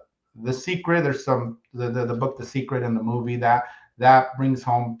 The Secret, there's the book The Secret and the movie that brings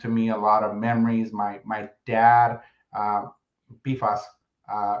home to me a lot of memories. My dad, Pifas,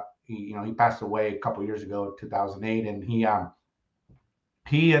 he passed away a couple years ago, 2008, and he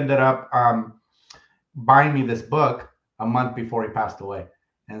ended up buying me this book a month before he passed away.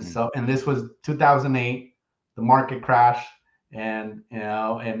 And and this was 2008, the market crash. And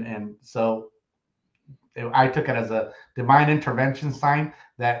so I took it as a divine intervention sign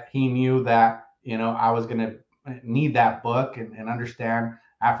that he knew that I was going to need that book and understand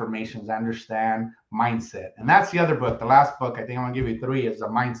affirmations, understand mindset. And that's the other book. The last book, I think I'm going to give you 3, is a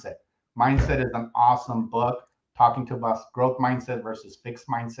Mindset. Mindset is an awesome book talking to about growth mindset versus fixed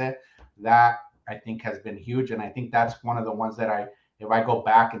mindset. That I think has been huge, and I think that's one of the ones that if I go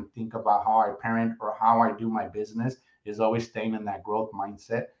back and think about how I parent or how I do my business, is always staying in that growth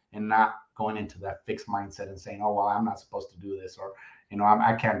mindset and not going into that fixed mindset and saying, oh, well, I'm not supposed to do this, or,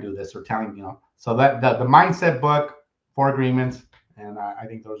 I can't do this, or telling, so that the mindset book, 4 Agreements. And I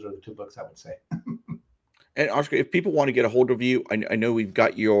think those are the 2 books I would say. And Oscar, if people want to get a hold of you, I know we've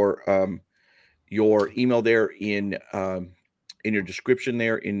got your email there in your description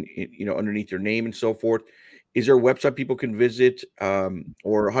there in underneath your name and so forth. Is there a website people can visit,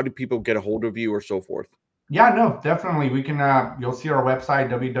 or how do people get a hold of you or so forth? Yeah, no, definitely. We can, you'll see our website,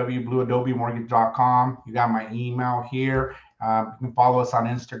 www.blueadobemortgage.com. You got my email here. You can follow us on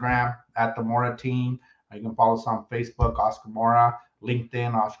Instagram at the Mora Team. You can follow us on Facebook, Oscar Mora,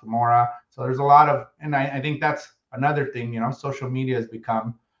 LinkedIn, Oscar Mora. So there's a lot of, and I think that's another thing, social media has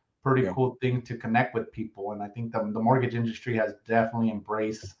become pretty cool thing to connect with people. And I think the mortgage industry has definitely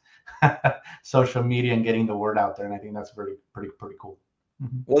embraced social media and getting the word out there. And I think that's pretty cool.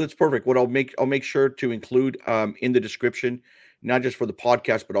 Well, that's perfect. What I'll make sure to include in the description, not just for the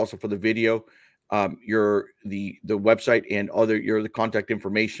podcast, but also for the video, the website and the contact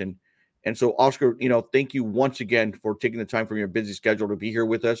information. And so, Oscar, thank you once again for taking the time from your busy schedule to be here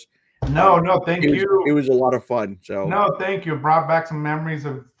with us. No, thank you. It was a lot of fun. So no, thank you. It brought back some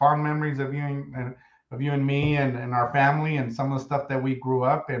fond memories of you and me and our family and some of the stuff that we grew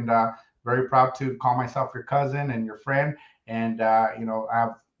up. And very proud to call myself your cousin and your friend. And I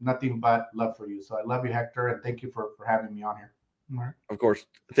have nothing but love for you. So I love you, Hector, and thank you for having me on here. Right. Of course.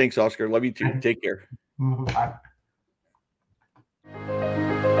 Thanks, Oscar. Love you too. Take care. Bye.